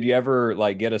ask you, did you ever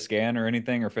like get a scan or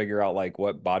anything or figure out like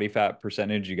what body fat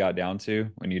percentage you got down to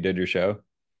when you did your show?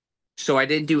 So I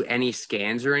didn't do any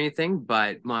scans or anything,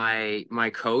 but my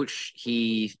coach,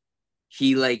 he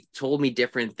like told me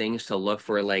different things to look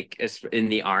for, like in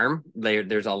the arm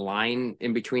there's a line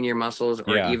in between your muscles,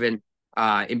 or Yeah. even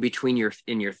in between your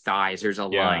thighs there's a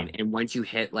Yeah. line, and once you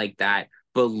hit like that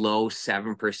below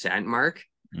 7% mark,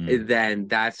 Mm. then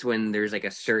that's when there's like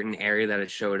a certain area that it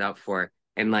showed up for.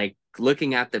 And like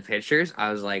looking at the pictures,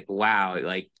 I was like, wow,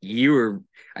 like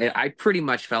I pretty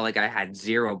much felt like I had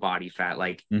zero body fat.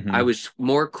 Like I Hmm. was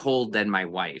more cold than my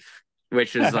wife,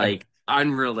 which is like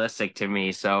unrealistic to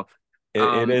me. So It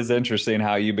um, is interesting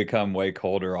how you become way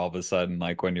colder all of a sudden,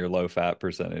 like when you're low fat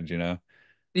percentage, you know?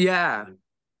 yeah,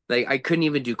 like I couldn't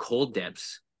even do cold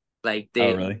dips. Like Oh,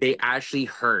 they really? they actually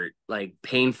hurt, like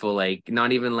painful, like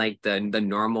not even like the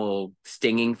normal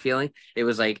stinging feeling. It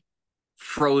was like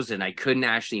frozen. I couldn't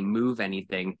actually move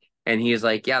anything. And he's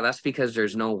like, yeah, that's because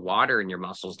there's no water in your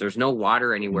muscles. There's no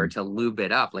water anywhere Mm. to lube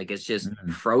it up. Like it's just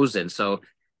Mm. frozen. So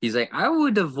he's like, I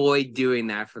would avoid doing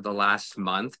that for the last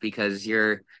month because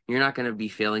you're not going to be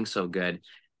feeling so good.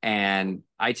 And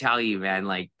I tell you, man,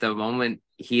 like the moment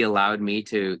he allowed me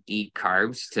to eat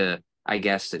carbs to, I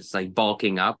guess it's like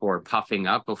bulking up or puffing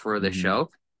up before the Hmm.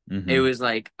 show, it Hmm. was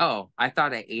like, oh, I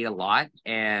thought I ate a lot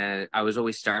and I was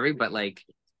always starving, but like,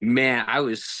 man, I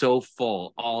was so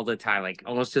full all the time, like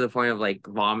almost to the point of like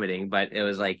vomiting. But it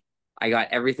was like I got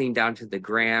everything down to the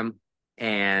gram,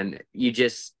 and you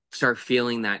just start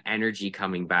feeling that energy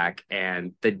coming back.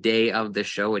 And the day of the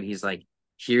show, and he's like,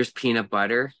 here's peanut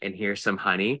butter and here's some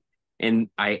honey. And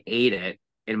I ate it,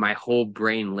 and my whole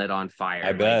brain lit on I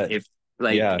fire. Like bet. if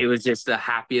like Yeah. it was just the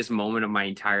happiest moment of my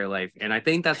entire life. And I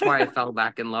think that's why I fell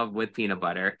back in love with peanut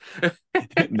butter.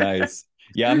 Nice.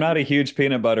 Yeah, I'm not a huge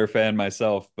peanut butter fan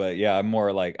myself, but yeah, I'm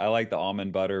more like I like the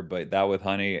almond butter, but that with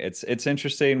honey, it's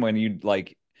interesting when you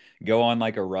like go on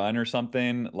like a run or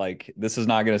something. Like this is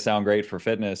not going to sound great for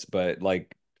fitness, but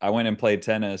like I went and played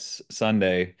tennis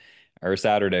Sunday or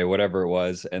Saturday, whatever it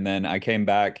was, and then I came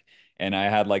back and I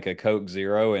had like a Coke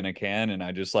Zero in a can and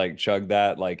I just like chugged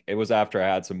that. Like it was after I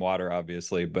had some water,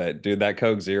 obviously, but dude, that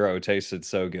Coke Zero tasted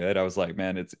so good. I was like,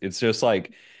 man, it's just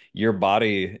like your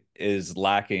body is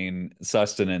lacking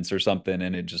sustenance or something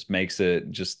and it just makes it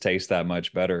just taste that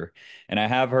much better. And I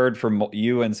have heard from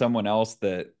you and someone else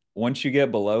that once you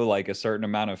get below like a certain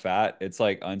amount of fat, it's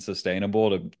like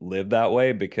unsustainable to live that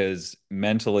way because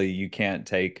mentally you can't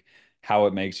take how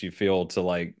it makes you feel to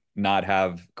like not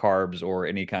have carbs or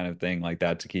any kind of thing like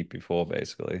that to keep you full,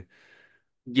 basically.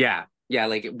 Yeah. Yeah.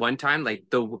 Like at one time,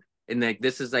 and like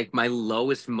this is like my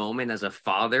lowest moment as a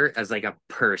father, as like a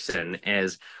person,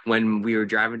 as when we were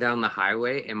driving down the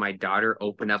highway and my daughter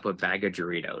opened up a bag of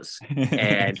Doritos.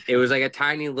 And it was like a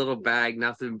tiny little bag,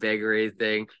 nothing big or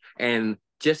anything. And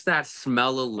just that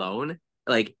smell alone,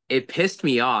 like it pissed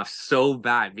me off so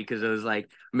bad because it was like,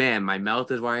 man, my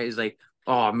mouth is watering. It's like,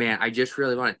 oh man, I just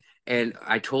really want it. And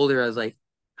I told her, I was like,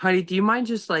 honey, do you mind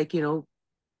just like,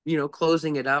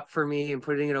 closing it up for me and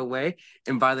putting it away?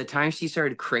 And by the time she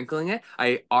started crinkling it,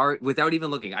 without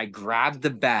even looking, I grabbed the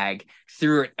bag,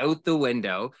 threw it out the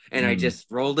window, and I Mm, just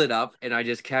rolled it up and I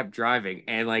just kept driving.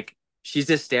 And like she's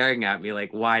just staring at me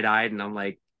like wide-eyed, and I'm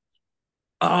like,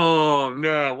 oh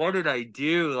no, what did I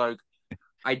do? Like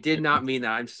I did not mean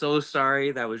that. I'm so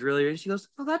sorry. That was really. And she goes,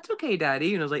 "Oh, that's okay,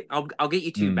 Daddy." And I was like, "I'll get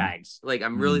you two mm, bags. Like,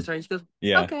 I'm really mm. sorry." And she goes,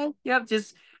 Yeah. "Okay, yep."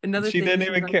 Just another She thing. didn't She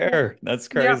was even like, "Yeah, care. That's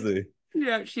yep, crazy.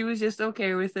 yeah." She was just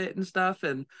okay with it and stuff.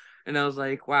 And I was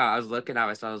like, "Wow." I was looking at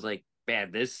myself. I was like,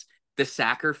 "Man, the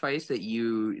sacrifice that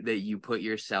you put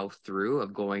yourself through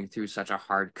of going through such a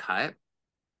hard cut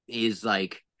is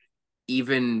like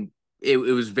even." It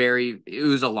was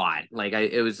a lot. Like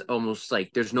it was almost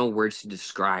like there's no words to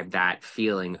describe that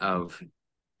feeling of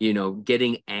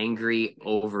getting angry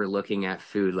over looking at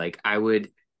food. Like I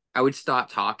would stop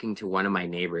talking to one of my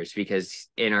neighbors because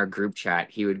in our group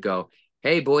chat, he would go,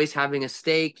 "Hey, boys, having a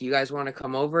steak. You guys want to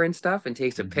come over and stuff?" And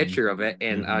takes a Hmm. picture of it.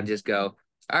 And I'll Hmm. just go,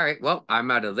 "All right, well, I'm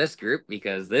out of this group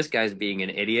because this guy's being an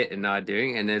idiot and not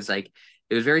doing." And it's like,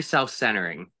 it was very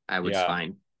self-centering, I would Yeah.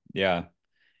 find. Yeah.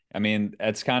 I mean,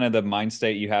 that's kind of the mind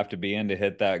state you have to be in to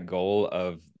hit that goal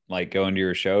of like going to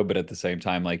your show, but at the same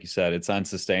time, like you said, it's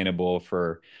unsustainable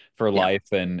for Yeah.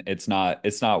 life and it's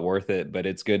not worth it, but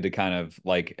it's good to kind of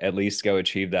like at least go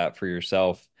achieve that for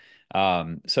yourself.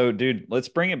 So dude, let's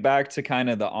bring it back to kind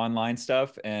of the online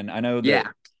stuff. And I know that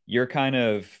Yeah. you're kind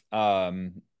of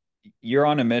you're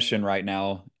on a mission right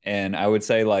now, and I would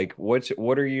say like what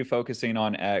are you focusing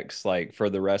on X like for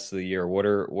the rest of the year? What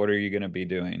are you going to be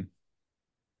doing?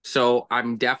 So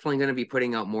I'm definitely going to be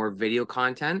putting out more video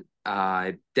content.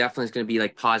 Definitely is going to be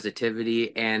like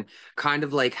positivity and kind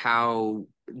of like how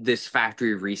this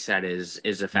factory reset is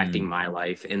affecting Mm. my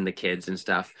life and the kids and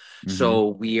stuff. Mm-hmm. So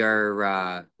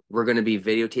we're going to be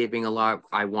videotaping a lot.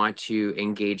 I want to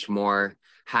engage more,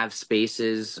 have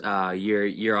spaces.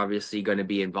 You're obviously going to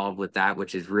be involved with that,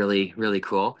 which is really really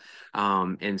cool.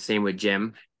 And same with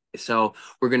Jim. So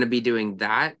we're going to be doing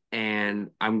that,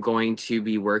 and I'm going to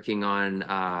be working on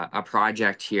a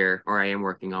project here, or I am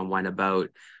working on one about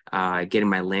getting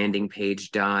my landing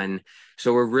page done.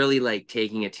 So we're really like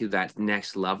taking it to that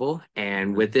next level.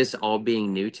 And with this all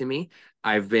being new to me,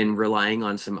 I've been relying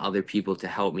on some other people to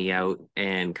help me out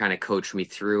and kind of coach me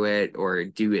through it or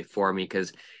do it for me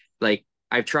because like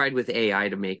I've tried with AI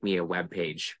to make me a web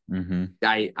page. Mm-hmm.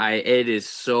 It is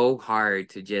so hard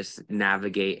to just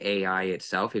navigate AI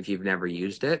itself if you've never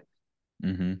used it.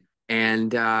 Mm-hmm.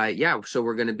 And yeah, so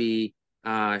we're going to be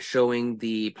showing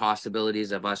the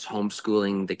possibilities of us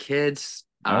homeschooling the kids.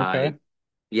 Okay.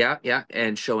 Yeah, yeah,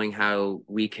 and showing how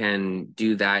we can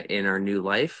do that in our new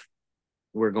life.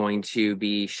 We're going to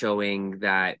be showing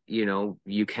that,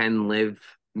 you can live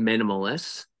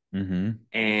minimalist Mm-hmm.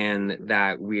 and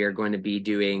that we are going to be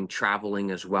doing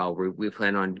traveling as well. We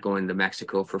plan on going to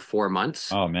Mexico for 4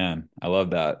 months. Oh man, I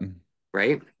love that.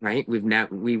 Right.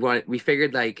 We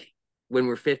figured like when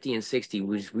we're 50 and 60,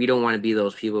 we don't want to be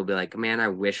those people who be like, man, I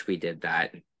wish we did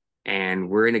that. And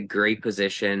we're in a great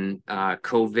position.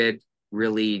 COVID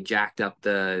really jacked up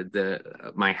the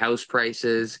my house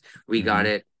prices. We got Mm-hmm.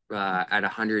 it at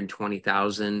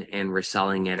 120,000 and we're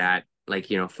selling it at like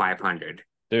 500.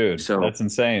 Dude, So that's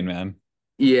insane, man.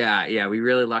 yeah, yeah, we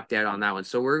really lucked out on that one.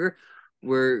 So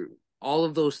we're all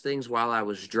of those things while I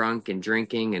was drunk and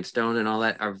drinking and stoned and all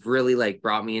that have really like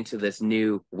brought me into this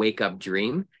new wake up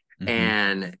dream. Mm-hmm.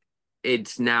 And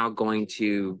it's now going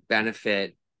to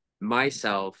benefit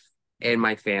myself and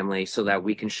my family so that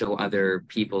we can show other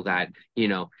people that,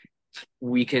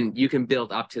 you can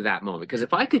build up to that moment. Because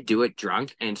if I could do it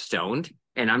drunk and stoned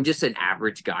and I'm just an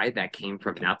average guy that came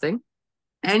from nothing,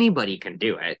 anybody can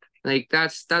do it. Like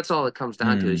that's all it comes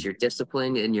down to is Mm. your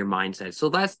discipline and your mindset. So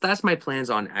that's my plans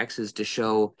on X is to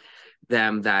show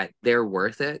them that they're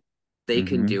worth it. They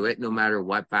can Mm-hmm. do it no matter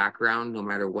what background, no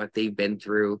matter what they've been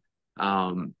through,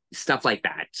 stuff like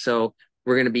that. So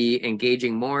we're going to be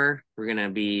engaging more. We're going to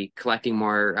be collecting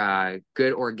more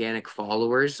good organic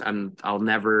followers. I'll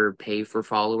never pay for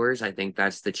followers. I think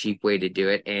that's the cheap way to do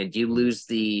it, and you lose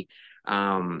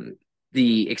um,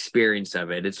 the experience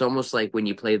of it. It's almost like when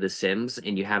you play The Sims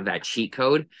and you have that cheat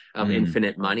code of Mm.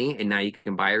 infinite money, and now you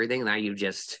can buy everything. Now you've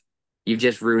just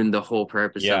ruined the whole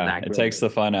purpose of Yeah, that it takes game. the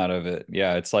fun out of it.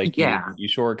 Yeah, it's like you Yeah, you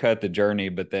shortcut the journey,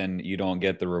 but then you don't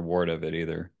get the reward of it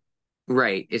either.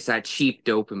 right. It's that cheap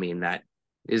dopamine that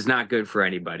is not good for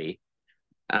anybody.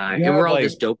 Do you And we're have all like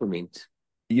just dopamines.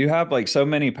 You have like so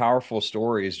many powerful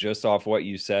stories just off what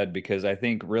you said, because I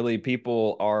think really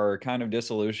people are kind of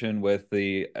disillusioned with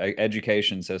the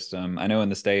education system. I know in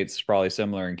the States it's probably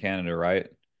similar in Canada, right?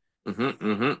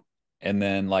 Hmm. And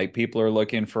then like people are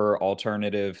looking for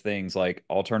alternative things like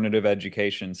alternative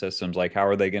education systems. Like how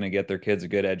are they going to get their kids a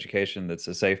good education that's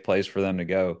a safe place for them to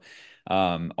go?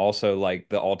 Also like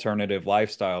the alternative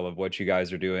lifestyle of what you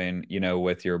guys are doing,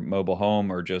 with your mobile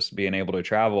home or just being able to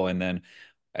travel and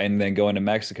then going to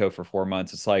Mexico for 4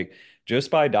 months. It's like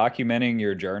just by documenting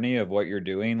your journey of what you're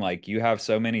doing, like you have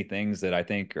so many things that I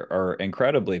think are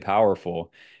incredibly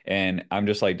powerful. And I'm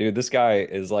just like, dude, this guy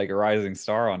is like a rising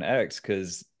star on X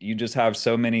because you just have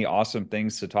so many awesome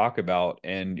things to talk about.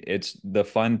 And it's the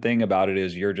fun thing about it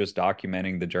is you're just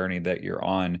documenting the journey that you're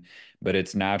on, but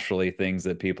it's naturally things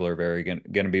that people are very going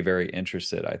to be very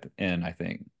interested in, I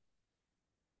think.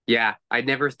 Yeah, I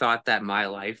never thought that my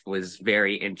life was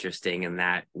very interesting in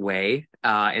that way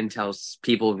until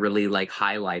people really like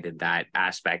highlighted that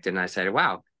aspect. And I said,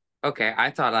 wow, okay, I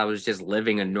thought I was just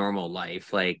living a normal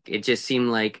life. Like it just seemed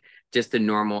like just the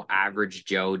normal average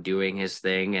Joe doing his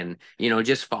thing and,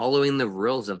 just following the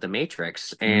rules of the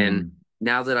Matrix. And Mm,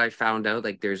 now that I found out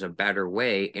like there's a better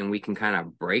way and we can kind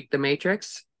of break the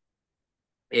Matrix,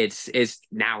 it's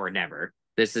now or never.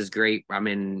 This is great. I'm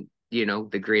in,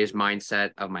 the greatest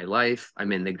mindset of my life.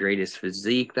 I'm in the greatest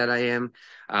physique that I am.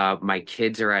 My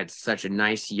kids are at such a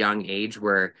nice young age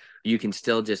where you can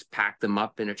still just pack them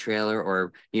up in a trailer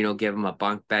or, give them a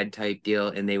bunk bed type deal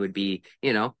and they would be,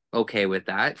 okay with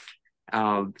that.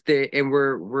 And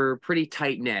we're pretty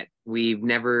tight knit. We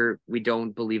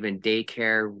don't believe in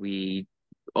daycare. We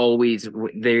always,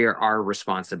 they're our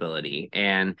responsibility.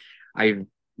 And I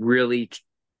really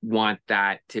want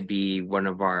that to be one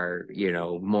of our,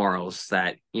 morals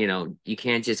that, you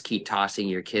can't just keep tossing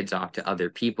your kids off to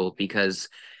other people because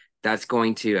that's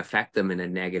going to affect them in a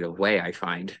negative way, I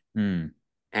find. mm.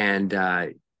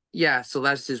 And yeah, so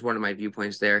that's just one of my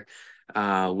viewpoints there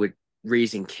with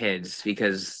raising kids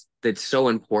because that's so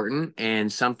important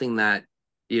and something that,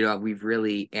 we've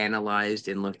really analyzed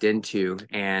and looked into.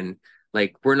 And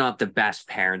like, we're not the best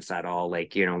parents at all.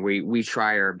 Like, we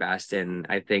try our best and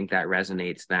I think that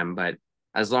resonates them. But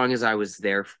as long as I was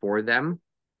there for them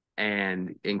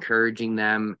and encouraging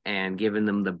them and giving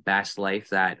them the best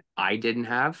life that I didn't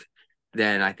have,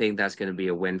 then I think that's going to be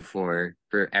a win for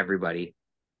everybody.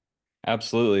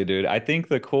 Absolutely, dude. I think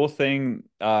the cool thing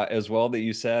as well that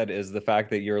you said is the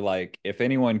fact that you're like, if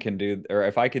anyone can do, or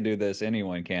if I could do this,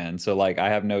 anyone can. So like, I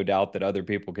have no doubt that other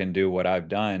people can do what I've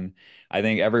done. I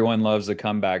think everyone loves a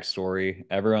comeback story.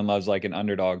 Everyone loves like an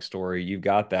underdog story. You've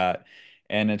got that.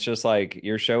 And it's just like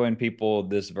you're showing people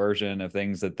this version of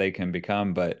things that they can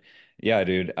become. But yeah,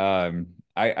 dude,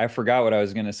 I forgot what I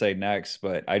was gonna say next,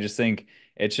 but I just think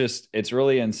it's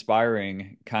really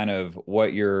inspiring kind of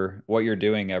what you're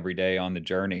doing every day on the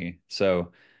journey.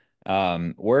 So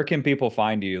where can people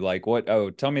find you? Like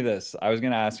tell me this. I was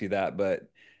gonna ask you that, but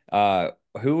uh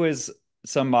who is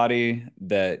somebody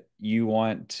that you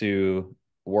want to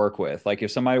work with? Like if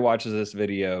somebody watches this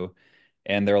video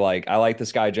and they're like, I like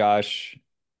this guy Josh,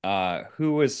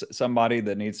 who is somebody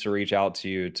that needs to reach out to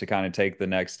you to kind of take the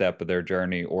next step of their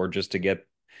journey or just to get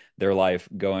their life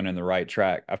going in the right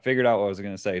track? I figured out what I was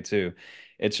gonna say too.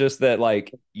 It's just that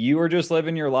like you were just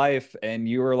living your life and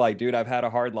you were like, dude, I've had a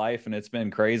hard life and it's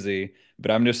been crazy, but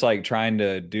I'm just like trying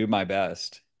to do my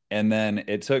best. And then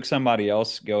it took somebody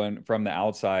else going from the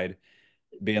outside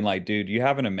being like, dude, you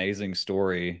have an amazing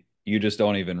story. You just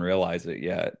don't even realize it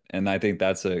yet. And I think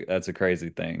that's a crazy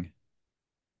thing.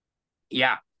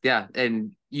 Yeah, yeah.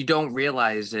 And you don't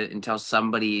realize it until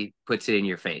somebody puts it in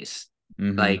your face.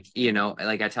 Hmm. Like,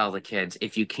 like I tell the kids,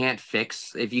 if you can't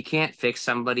fix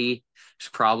somebody's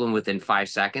problem within 5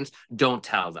 seconds, don't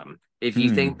tell them. If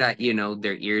you think Hmm. that,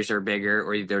 their ears are bigger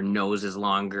or their nose is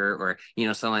longer or,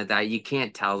 something like that, you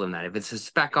can't tell them that. If it's a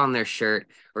speck on their shirt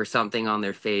or something on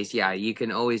their face, yeah, you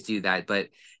can always do that. But,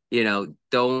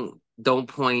 don't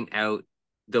point out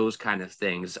those kind of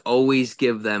things. Always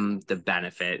give them the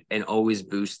benefit and always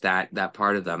boost that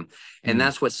part of them. And Hmm.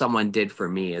 that's what someone did for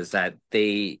me is that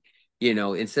they,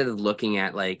 instead of looking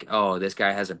at like, oh, this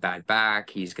guy has a bad back,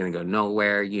 he's gonna go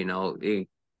nowhere,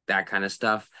 that kind of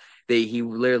stuff. He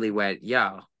literally went,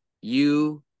 yeah,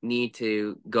 you need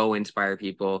to go inspire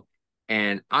people.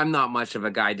 And I'm not much of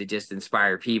a guy to just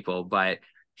inspire people, but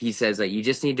he says that you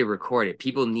just need to record it.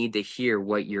 People need to hear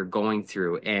what you're going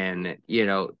through. And,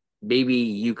 maybe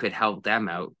you could help them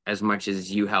out as much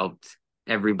as you helped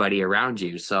everybody around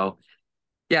you. So,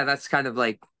 yeah, that's kind of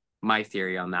like my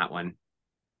theory on that one.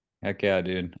 Heck yeah,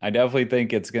 dude. I definitely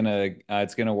think it's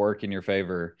gonna work in your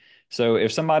favor. So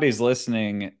if somebody's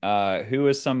listening, who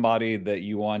is somebody that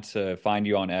you want to find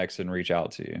you on X and reach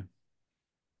out to you?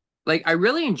 Like I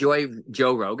really enjoy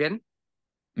Joe Rogan.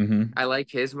 Hmm. I like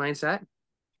his mindset.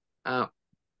 Uh,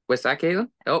 what's that, Caitlin?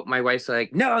 Oh, my wife's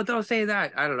like, no, don't say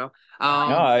that. I don't know.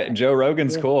 No, Um, Joe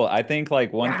Rogan's yeah, cool. I think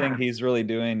like one thing yeah. he's really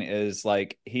doing is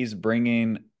like he's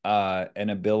bringing an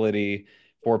ability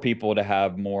for people to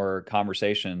have more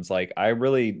conversations. Like I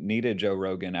really needed Joe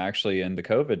Rogan actually in the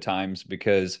COVID times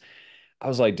because I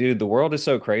was like, dude, the world is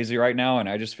so crazy right now, and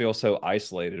I just feel so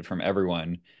isolated from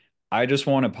everyone. I just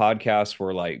want a podcast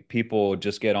where like people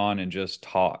just get on and just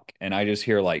talk, and I just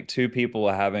hear like two people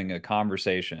having a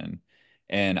conversation,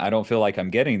 and I don't feel like I'm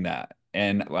getting that.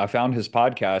 And I found his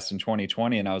podcast in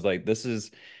 2020, and I was like, this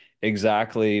is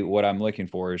exactly what I'm looking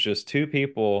for, is just two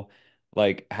people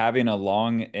like having a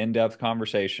long, in-depth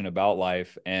conversation about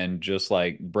life and just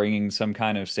like bringing some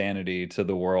kind of sanity to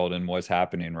the world and what's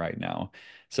happening right now.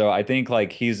 So I think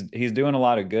like he's doing a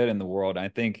lot of good in the world. I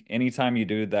think anytime you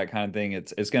do that kind of thing,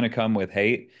 it's going to come with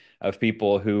hate of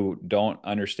people who don't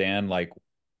understand like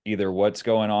either what's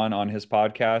going on his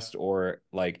podcast or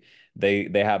like they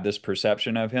have this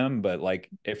perception of him. But like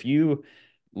if you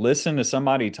listen to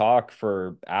somebody talk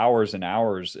for hours and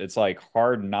hours, it's like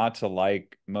hard not to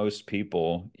like most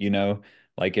people, you know?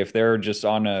 Like if they're just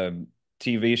on a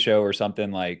TV show or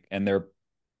something like and they're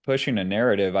pushing a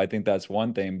narrative, I think that's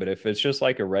one thing. But if it's just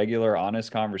like a regular,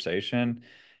 honest conversation,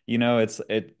 you know,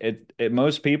 it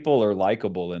most people are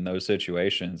likable in those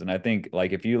situations. And I think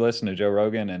like if you listen to Joe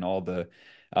Rogan and all the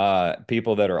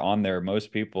people that are on there,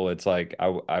 most people, it's like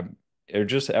I they're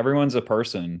just everyone's a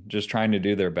person just trying to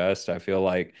do their best. I feel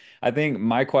like I think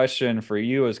my question for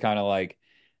you is kind of like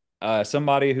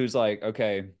somebody who's like,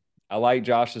 okay, I like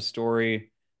Josh's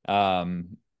story.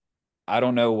 Um, I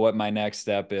don't know what my next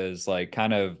step is, like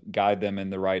kind of guide them in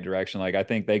the right direction. Like I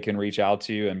think they can reach out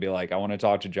to you and be like, I want to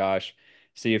talk to Josh,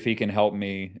 see if he can help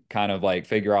me kind of like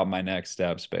figure out my next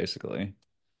steps, basically.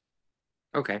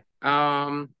 Okay.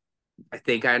 I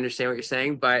think I understand what you're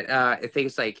saying, but I think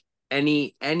it's like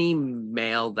any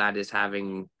male that is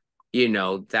having,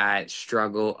 that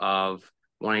struggle of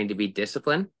wanting to be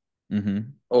disciplined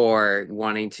Hmm. or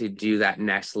wanting to do that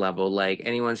next level, like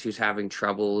anyone who's having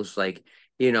troubles, like,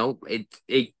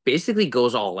 it basically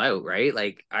goes all out, right?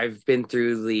 Like I've been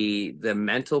through the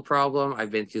mental problem,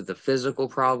 I've been through the physical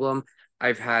problem,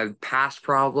 I've had past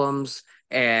problems,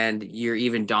 and you're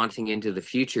even daunting into the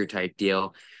future type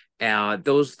deal.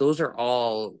 Those are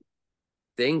all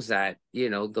things that,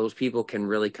 those people can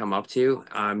really come up to.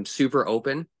 I'm super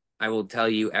open. I will tell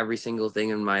you every single thing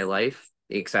in my life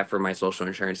except for my social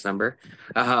insurance number.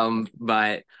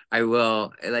 But I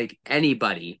will, like,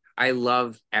 anybody. I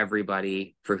love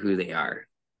everybody for who they are.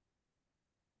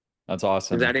 That's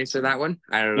Does that awesome. answer that one?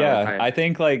 I don't know if Yeah, I. I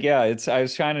think like yeah, it's I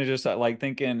was trying to just like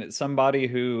thinking somebody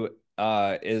who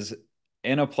is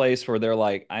in a place where they're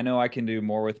like, I know I can do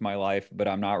more with my life, but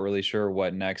I'm not really sure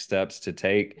what next steps to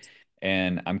take.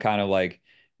 And I'm kind of like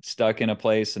stuck in a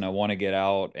place and I want to get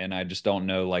out and I just don't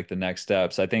know like the next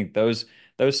steps. I think those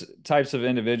types of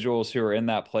individuals who are in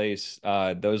that place,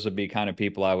 those would be kind of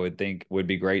people I would think would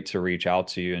be great to reach out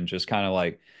to you and just kind of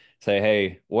like say,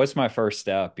 hey, what's my first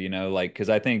step? You know, like because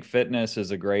I think fitness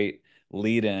is a great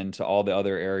lead in to all the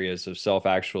other areas of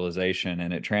self-actualization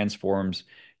and it transforms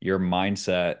your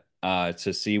mindset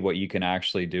to see what you can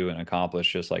actually do and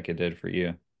accomplish just like it did for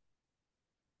you.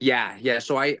 Yeah, yeah.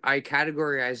 So I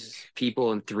categorize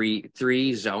people in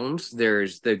three zones.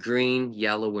 There's the green,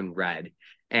 yellow, and red.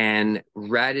 And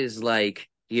red is like,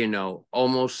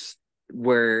 almost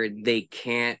where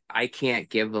I can't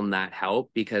give them that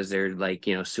help because they're like,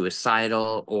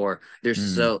 suicidal, or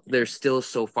Mm, they're still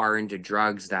so far into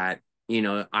drugs that,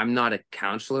 I'm not a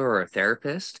counselor or a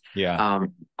therapist. yeah,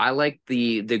 I like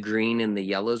the green and the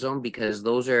yellow zone because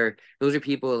those are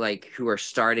people like who are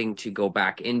starting to go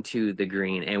back into the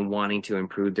green and wanting to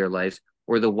improve their lives,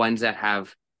 or the ones that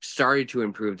have started to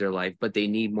improve their life, but they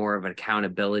need more of an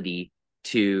accountability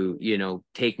to,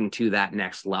 taking to that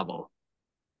next level.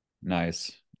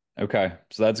 nice. Okay,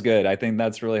 so that's good. I think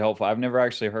that's really helpful. I've never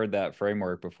actually heard that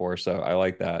framework before, so I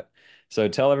like that. So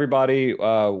tell everybody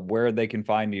where they can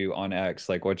find you on X,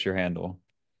 like what's your handle?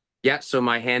 Yeah, so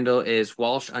my handle is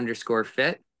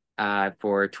Walsh_fit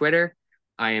for Twitter.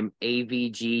 I am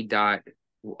AVG dot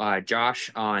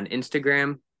Josh on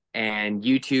Instagram, and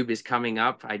YouTube is coming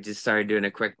up. I just started doing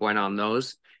a quick one on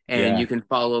those. And you Yeah, can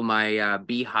follow my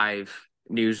Beehive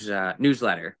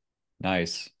newsletter.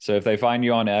 nice. So if they find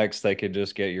you on X, they could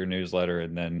just get your newsletter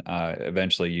and then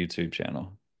eventually YouTube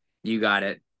channel. You got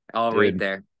it. All right Dude,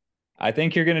 there. I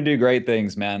think you're gonna do great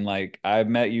things, man. Like I've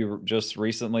met you just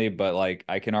recently, but like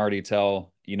I can already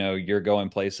tell you're going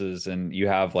places and you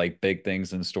have like big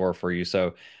things in store for you.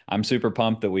 So I'm super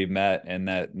pumped that we've met and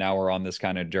that now we're on this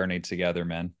kind of journey together,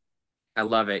 man. I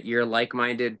love it. You're a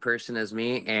like-minded person as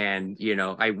me, and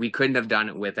I we couldn't have done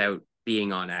it without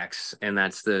being on X, and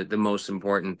that's the most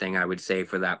important thing I would say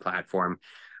for that platform.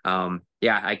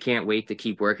 Yeah, I can't wait to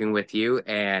keep working with you,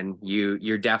 and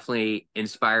you're definitely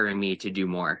inspiring me to do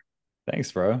more.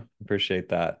 Thanks, bro. Appreciate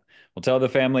that. Well, tell the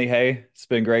family, hey, it's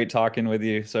been great talking with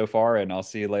you so far, and I'll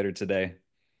see you later today.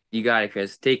 You got it,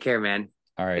 Chris. Take care, man,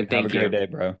 All right. and Have a thank great you. day,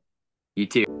 bro. You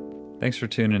too. Thanks for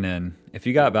tuning in. If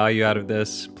you got value out of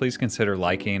this, please consider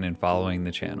liking and following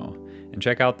the channel. And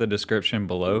check out the description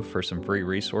below for some free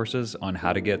resources on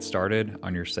how to get started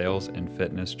on your sales and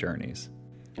fitness journeys.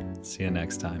 See you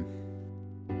next time.